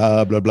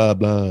 Blah, blah, blah,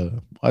 blah.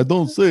 I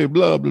don't say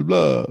blah, blah,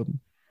 blah.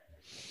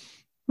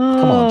 Come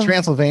on,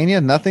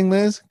 Transylvania, nothing,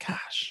 Liz.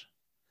 Gosh.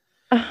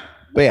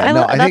 But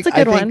yeah, that's a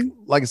good one.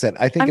 Like I said,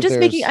 I think I'm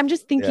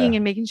just thinking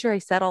and making sure I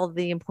said all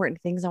the important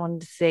things I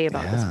wanted to say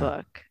about this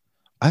book.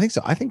 I think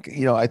so. I think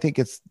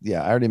it's, I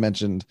already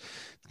mentioned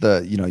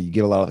you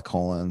get a lot of the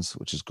Colons,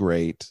 which is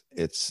great.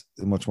 It's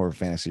much more of a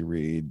fantasy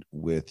read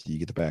you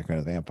get the background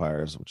of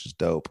vampires, which is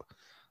dope.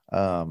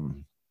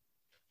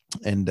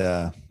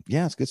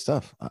 It's good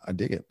stuff. I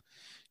dig it.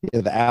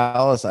 Yeah, the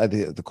Alice,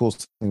 the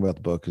coolest thing about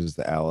the book is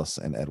the Alice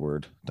and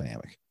Edward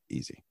dynamic.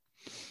 Easy.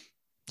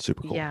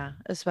 Super cool. Yeah,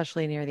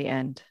 especially near the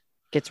end.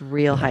 Gets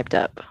real hyped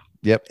up.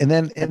 Yep. And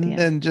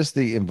then just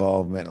the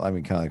involvement. I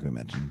mean, kind of like we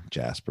mentioned,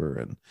 Jasper,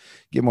 and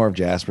get more of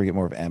Jasper, get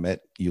more of Emmett.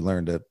 You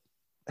learn to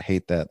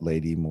hate that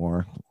lady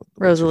more.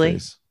 Rosalie,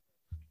 she's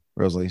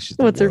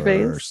the worst. Her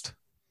face?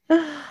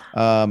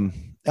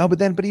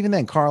 But even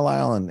then,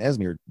 Carlisle and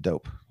Esme are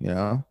dope,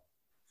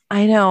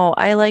 I know.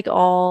 I like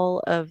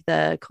all of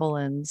the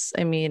Colons.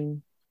 I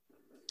mean,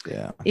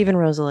 yeah, even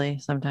Rosalie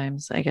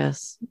sometimes, I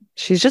guess.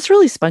 She's just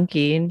really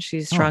spunky and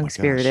she's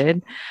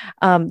strong-spirited.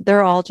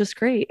 They're all just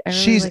great.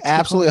 She's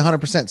absolutely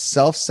 100%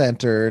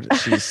 self-centered.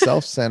 She's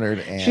self-centered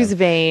and she's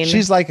vain.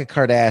 She's like a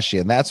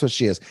Kardashian. That's what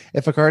she is.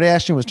 If a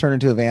Kardashian was turned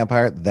into a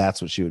vampire,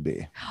 that's what she would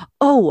be.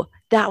 Oh,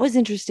 that was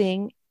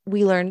interesting.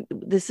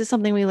 This is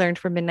something we learned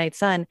from Midnight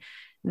Sun,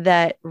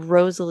 that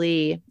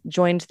Rosalie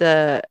joined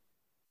the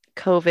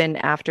Coven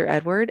after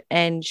Edward,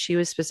 and she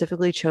was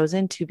specifically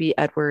chosen to be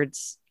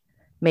Edward's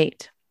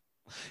mate.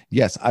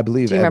 Yes, I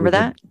believe. Do you remember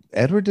that?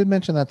 Edward did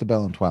mention that to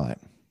Belle in Twilight.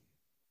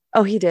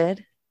 Oh, he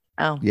did?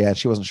 Oh. Yeah,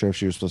 she wasn't sure if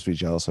she was supposed to be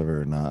jealous of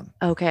her or not.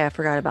 Okay, I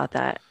forgot about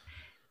that.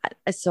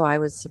 So I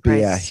was surprised.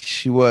 But yeah,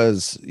 she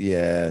was.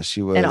 Yeah,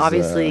 she was. And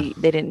obviously,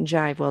 they didn't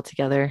jive well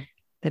together.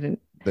 They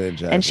didn't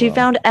jive and she well.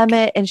 Found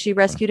Emmett and she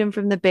rescued him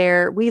from the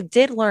bear. We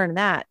did learn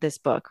this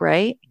book,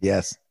 right?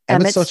 Yes.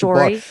 Emmett's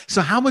story.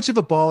 So how much of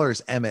a baller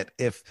is Emmett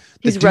if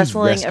he's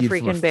wrestling a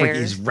freaking bear?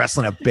 He's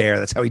wrestling a bear.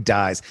 That's how he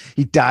dies.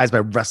 He dies by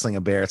wrestling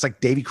a bear. It's like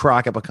Davy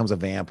Crockett becomes a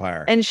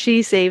vampire. And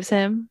she saves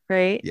him,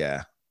 right?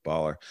 Yeah,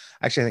 baller.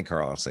 Actually, I think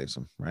Carlisle saves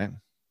him, right?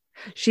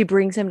 She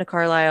brings him to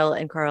Carlisle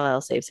and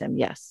Carlisle saves him.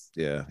 Yes.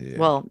 Yeah.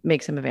 Well,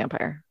 makes him a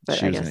vampire. But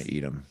she was going to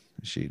eat him.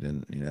 She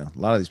didn't, a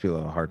lot of these people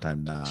have a hard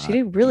time not.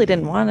 She really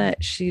didn't want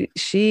it.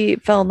 She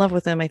fell in love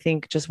with him, I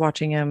think, just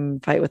watching him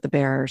fight with the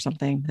bear or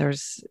something. It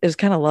was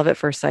kind of love at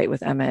first sight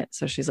with Emmett.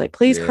 So she's like,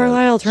 please,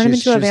 Carlisle, turn him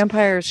into a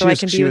vampire so I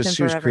can be with him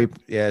forever.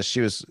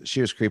 She was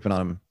creeping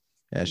on him.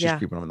 Yeah, she's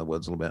creeping on him in the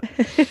woods a little bit.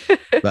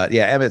 But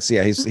yeah, Emmett's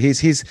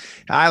he's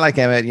I like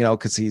Emmett,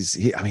 because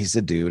he's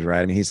a dude,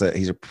 right? I mean, he's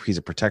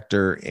a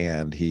protector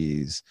and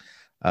he's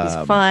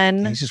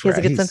fun. He has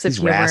a good sense of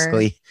humor.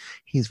 Rascally.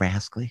 He's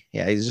rascally.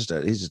 Yeah, he's just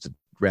a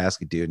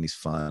rascally dude, and he's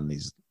fun.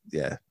 He's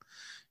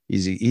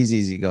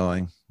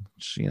easygoing.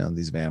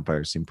 These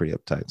vampires seem pretty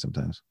uptight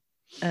sometimes.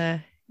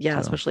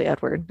 Especially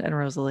Edward and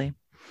Rosalie.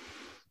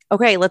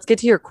 Okay, let's get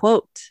to your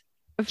quote.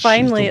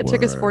 Finally, it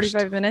took us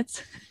 45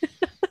 minutes.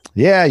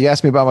 Yeah, you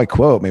asked me about my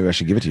quote. Maybe I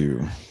should give it to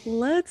you.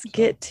 Let's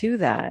get to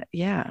that.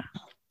 Yeah.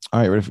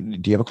 All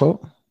right. Do you have a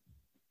quote?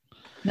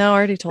 No, I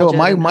already told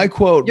you. My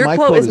quote. Your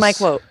quote is my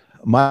quote.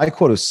 My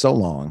quote is so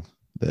long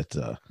that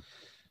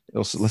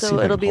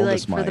it'll be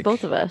like for the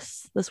both of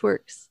us. This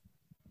works.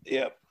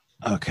 Yep.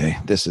 Okay.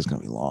 This is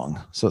going to be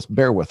long. So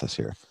bear with us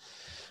here.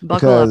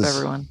 Buckle up,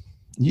 everyone.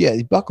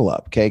 Yeah, buckle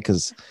up. Okay.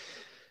 Because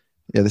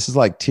this is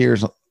like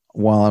tears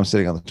while I'm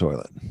sitting on the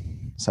toilet.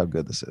 That's how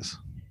good this is.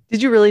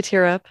 Did you really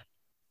tear up?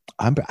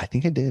 I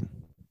think I did.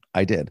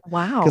 I did.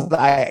 Wow.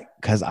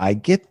 Because I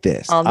get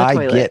this. On the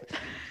toilet.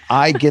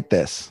 I get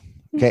this.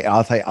 Okay.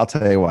 I'll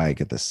tell you why I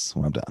get this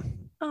when I'm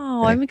done.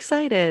 Oh, Okay. I'm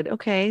excited.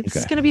 Okay. This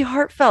is Okay. going to be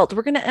heartfelt.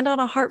 We're going to end on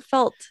a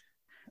heartfelt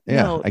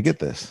Yeah, note. I get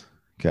this.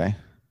 Okay.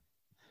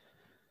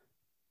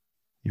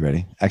 You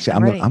ready? Actually,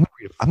 I'm ready. I'm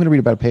gonna read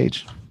about a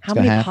page. How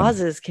many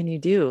pauses can you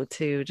do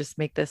to just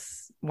make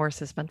this more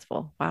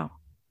suspenseful? Wow.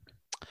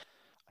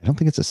 I don't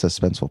think it's a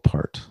suspenseful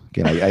part.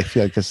 Again, I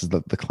feel like this is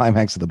the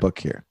climax of the book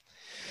here.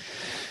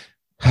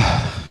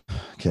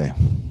 Okay.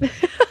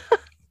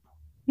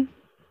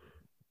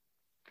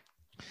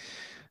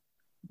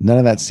 None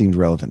of that seemed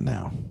relevant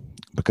now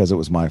because it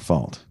was my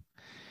fault.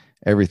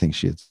 Everything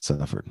she had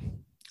suffered.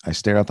 I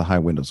stared out the high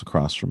windows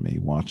across from me,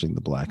 watching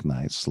the black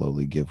night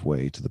slowly give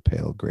way to the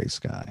pale gray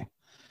sky.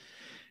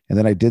 And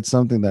then I did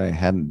something that I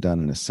hadn't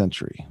done in a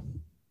century.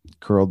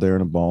 Curled there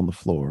in a ball on the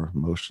floor,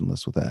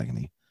 motionless with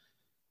agony,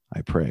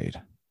 I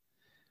prayed.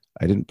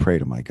 I didn't pray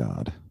to my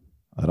God.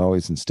 I'd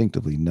always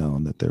instinctively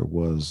known that there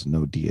was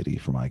no deity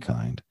for my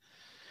kind.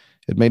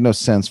 It made no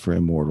sense for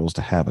immortals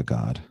to have a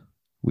God.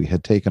 We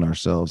had taken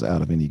ourselves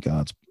out of any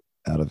god's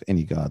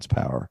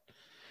power.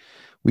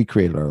 We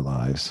created our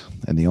lives,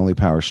 and the only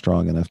power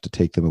strong enough to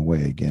take them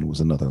away again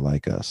was another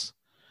like us.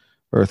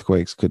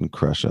 Earthquakes couldn't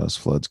crush us,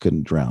 floods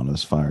couldn't drown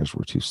us, fires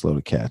were too slow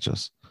to catch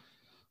us.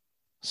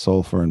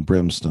 Sulfur and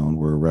brimstone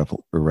were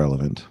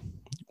irrelevant.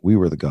 We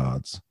were the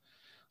gods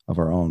of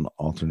our own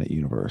alternate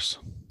universe.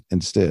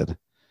 Instead,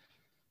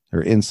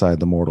 or inside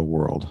the mortal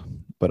world,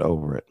 but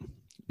over it,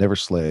 never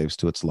slaves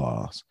to its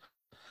laws,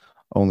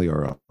 only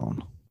our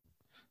own.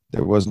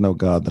 There was no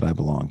God that I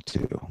belonged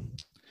to.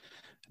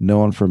 No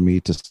one for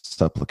me to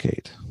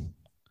supplicate.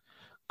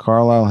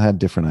 Carlyle had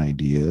different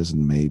ideas,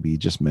 and maybe,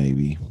 just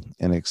maybe,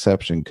 an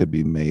exception could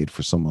be made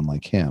for someone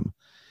like him.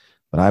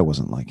 But I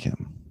wasn't like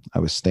him. I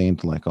was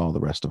stained like all the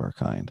rest of our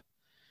kind.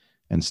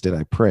 Instead,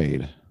 I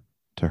prayed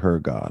to her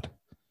God.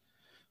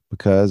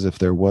 Because if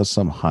there was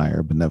some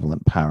higher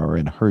benevolent power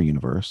in her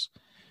universe,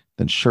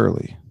 then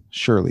surely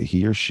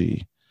he or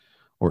she,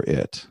 or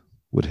it,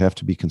 would have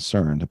to be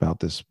concerned about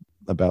this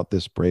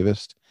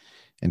bravest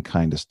and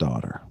kindest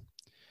daughter.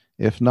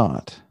 If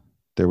not,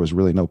 there was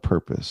really no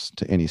purpose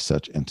to any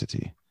such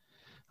entity.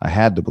 I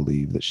had to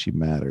believe that she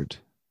mattered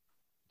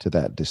to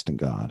that distant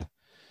God,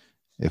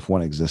 if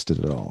one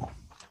existed at all.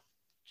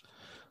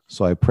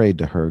 So I prayed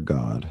to her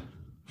God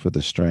for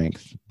the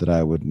strength that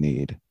I would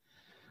need.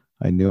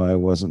 I knew I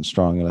wasn't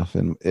strong enough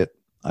in it.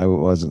 I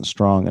wasn't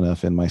strong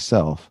enough in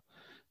myself.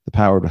 The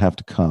power would have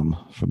to come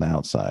from the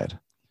outside.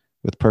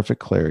 With perfect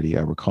clarity,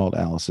 I recalled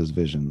Alice's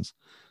visions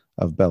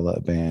of Bella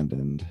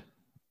abandoned,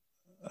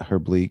 her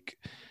bleak,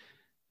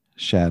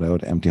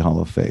 shadowed, empty,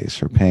 hollow face,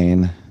 her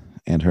pain,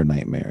 and her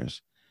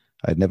nightmares.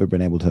 I'd never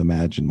been able to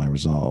imagine my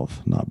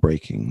resolve, not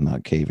breaking,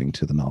 not caving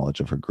to the knowledge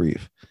of her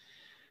grief.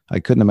 I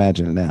couldn't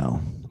imagine it now,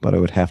 but I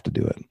would have to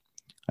do it.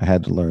 I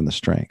had to learn the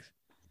strength.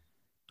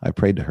 I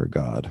prayed to her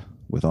God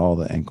with all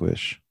the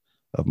anguish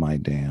of my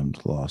damned,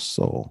 lost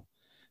soul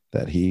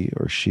that he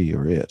or she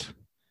or it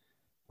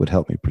would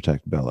help me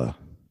protect Bella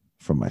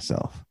from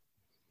myself.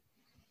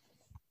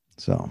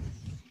 So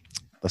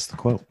that's the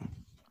quote.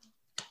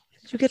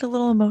 Did you get a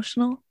little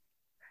emotional?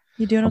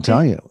 You doing okay?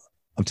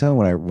 I'm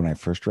telling you, when I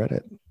first read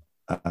it,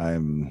 I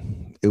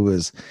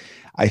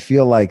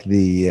feel like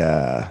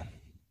because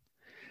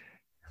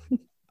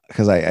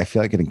I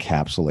feel like it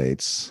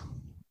encapsulates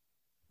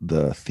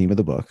the theme of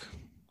the book,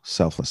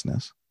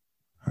 selflessness.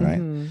 All right.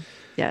 Mm-hmm.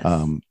 Yes.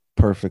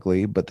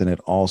 Perfectly. But then it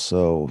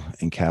also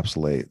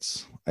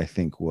encapsulates, I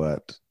think,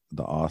 what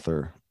the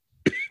author,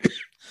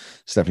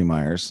 Stephenie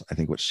Meyers, I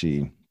think what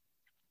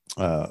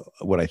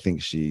I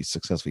think she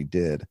successfully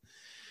did.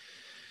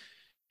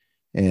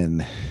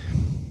 And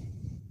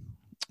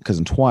because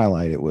in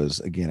Twilight, it was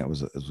a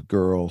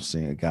girl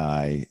seeing a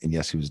guy, and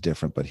yes, he was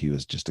different, but he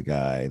was just a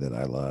guy that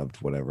I loved,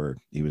 whatever.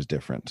 He was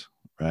different.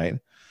 Right.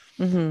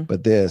 Mm-hmm.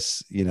 But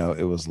this,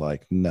 it was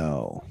like,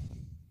 no,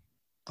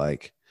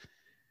 like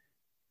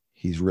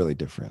he's really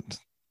different.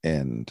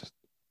 And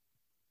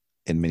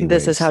in many ways,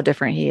 this is how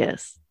different he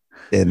is.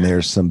 And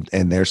there's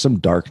some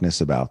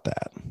darkness about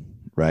that.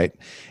 Right.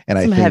 And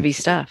I think heavy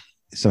stuff.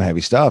 Some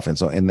heavy stuff. And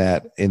so in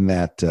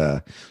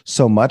that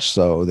so much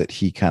so that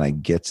he kind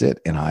of gets it,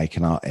 and I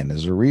cannot, and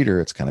as a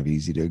reader, it's kind of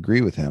easy to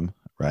agree with him,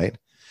 right?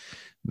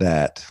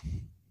 That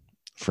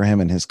for him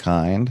and his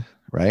kind,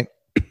 right,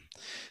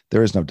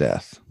 there is no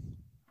death,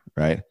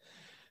 right?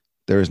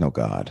 There is no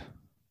God.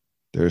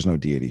 There is no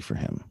deity for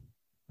him,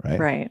 right?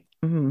 Right.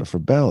 Mm-hmm. But for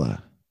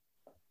Bella,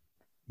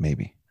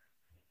 maybe.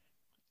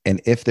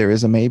 And if there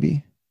is a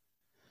maybe,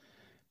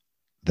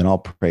 then I'll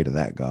pray to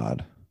that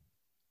God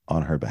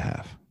on her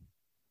behalf.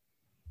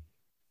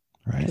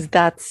 Right.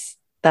 Because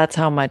that's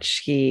how much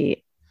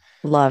he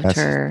loved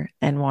her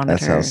and wanted her.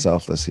 That's how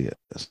selfless he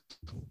is.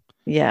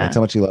 Yeah. That's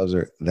how much he loves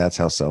her. That's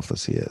how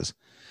selfless he is.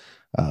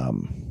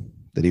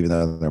 That even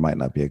though there might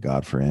not be a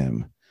God for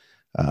him,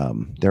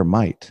 there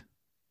might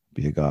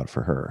be a God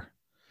for her.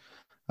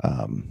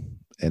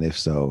 And if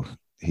so,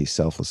 he's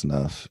selfless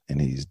enough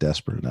and he's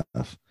desperate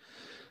enough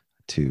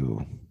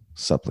to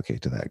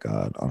supplicate to that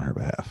God on her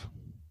behalf.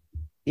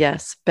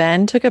 Yes.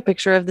 Ben took a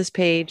picture of this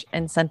page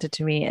and sent it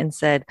to me and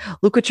said,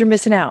 look what you're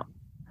missing out.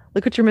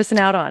 Look what you're missing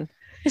out on.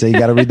 So you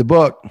got to read the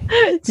book.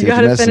 You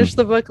got to finish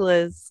the book,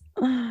 Liz.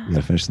 You got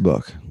to finish the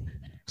book.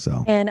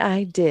 So. And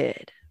I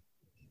did.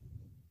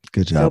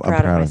 Good job. So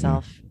proud of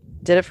myself.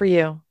 Did it for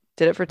you.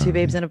 Did it for Two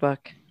Babes in a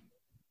Book.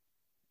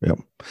 Yep.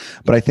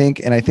 But I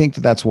think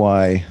that's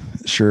why,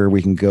 sure,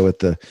 we can go with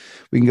the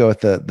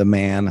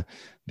man,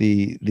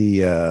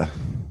 the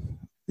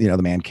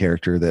man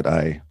character that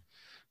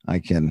I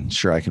can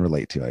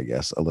relate to, I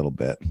guess, a little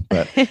bit,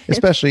 but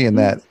especially in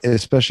that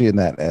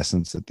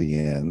essence at the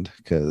end,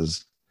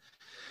 because,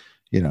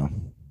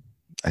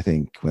 I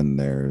think when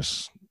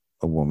there's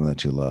a woman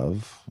that you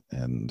love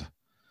and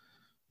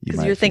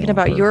because you're thinking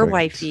about your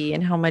wifey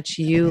and how much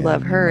you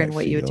love her and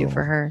what you would do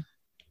for her.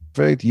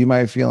 You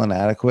might feel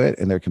inadequate,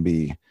 and there can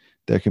be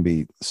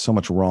so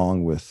much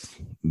wrong with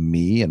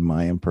me and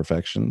my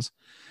imperfections.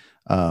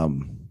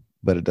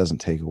 But it doesn't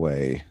take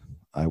away,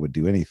 I would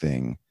do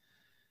anything,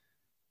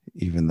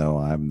 even though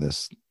I'm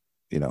this,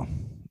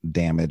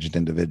 damaged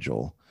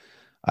individual,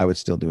 I would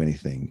still do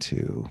anything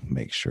to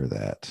make sure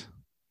that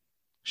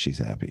she's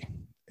happy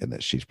and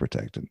that she's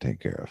protected and taken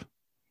care of.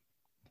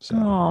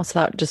 So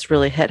that just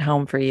really hit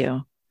home for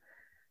you.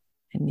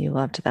 And you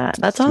loved that.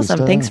 That's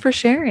awesome. Thanks for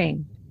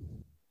sharing.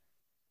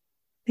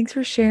 Thanks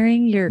for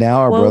sharing your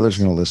Now quote. Our brother's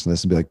going to listen to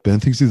this and be like, Ben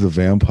thinks he's a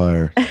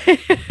vampire.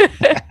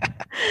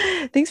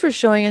 Thanks for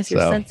showing us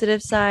your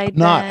sensitive side.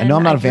 I'm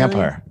not a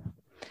vampire.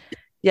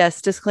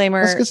 Yes,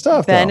 disclaimer. That's good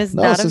stuff. Ben is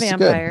not a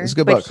vampire, it's a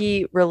good but book.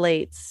 he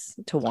relates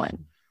to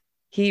one.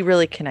 He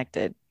really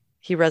connected.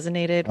 He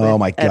resonated with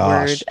my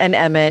Edward gosh. and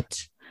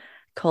Emmett,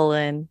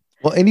 Cullen.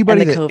 Well,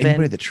 anybody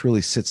that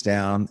truly sits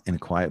down in a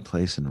quiet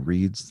place and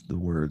reads the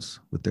words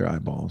with their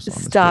eyeballs.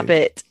 Stop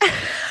it.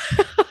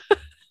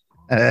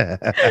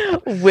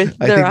 With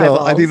their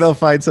eyeballs. I think they'll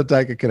find some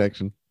type of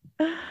connection.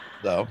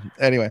 So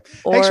anyway,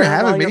 thanks for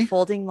having me. You're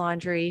folding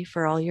laundry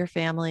for all your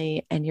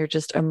family and you're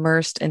just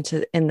immersed in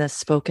the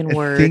spoken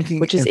word,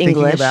 which is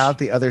English. Thinking about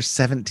the other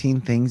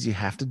 17 things you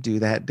have to do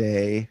that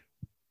day.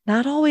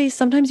 Not always.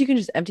 Sometimes you can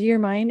just empty your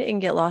mind and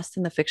get lost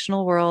in the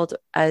fictional world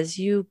as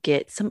you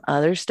get some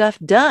other stuff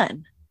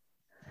done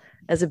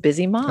as a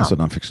busy mom. That's what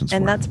nonfiction's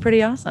and for. That's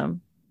pretty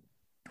awesome.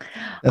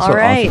 That's all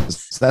right.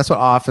 That's what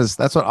Office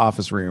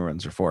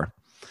reruns are for.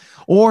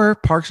 Or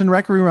Parks and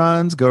Rec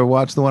reruns. Go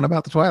watch the one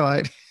about the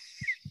Twilight.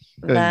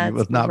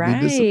 That's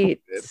right.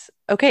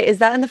 Okay. Is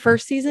that in the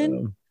first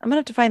season? I'm going to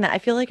have to find that. I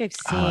feel like I've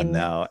seen.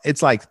 No,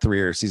 it's like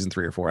season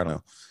 3 or 4. I don't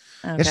know.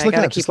 Okay, just look it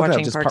up. Keep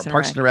watching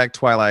Parks and Rec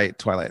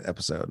Twilight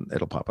episode.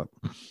 It'll pop up.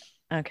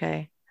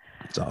 Okay.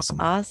 It's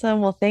awesome. Awesome.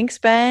 Well, thanks,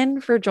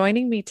 Ben, for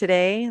joining me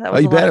today. That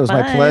was you bet. It was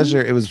fun. my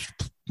pleasure. It was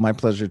my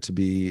pleasure to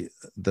be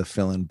the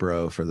fill-in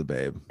bro for the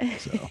babe.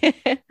 So.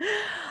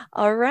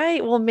 All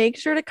right. Well, make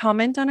sure to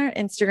comment on our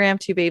Instagram,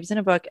 Two Babes in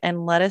a Book,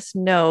 and let us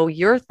know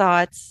your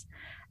thoughts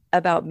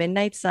about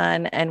Midnight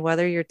Sun and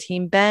whether you're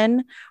Team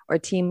Ben or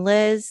Team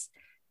Liz,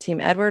 Team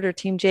Edward or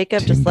Team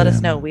Jacob. Just let us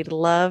know. We'd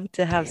love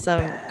to have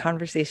some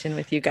conversation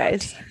with you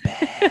guys.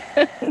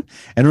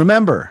 And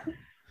remember,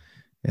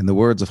 in the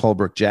words of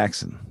Holbrook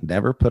Jackson,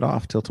 never put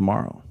off till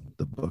tomorrow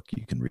the book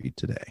you can read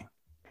today.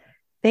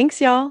 Thanks,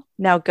 y'all.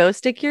 Now go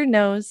stick your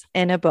nose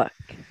in a book.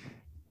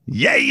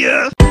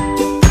 Yeah.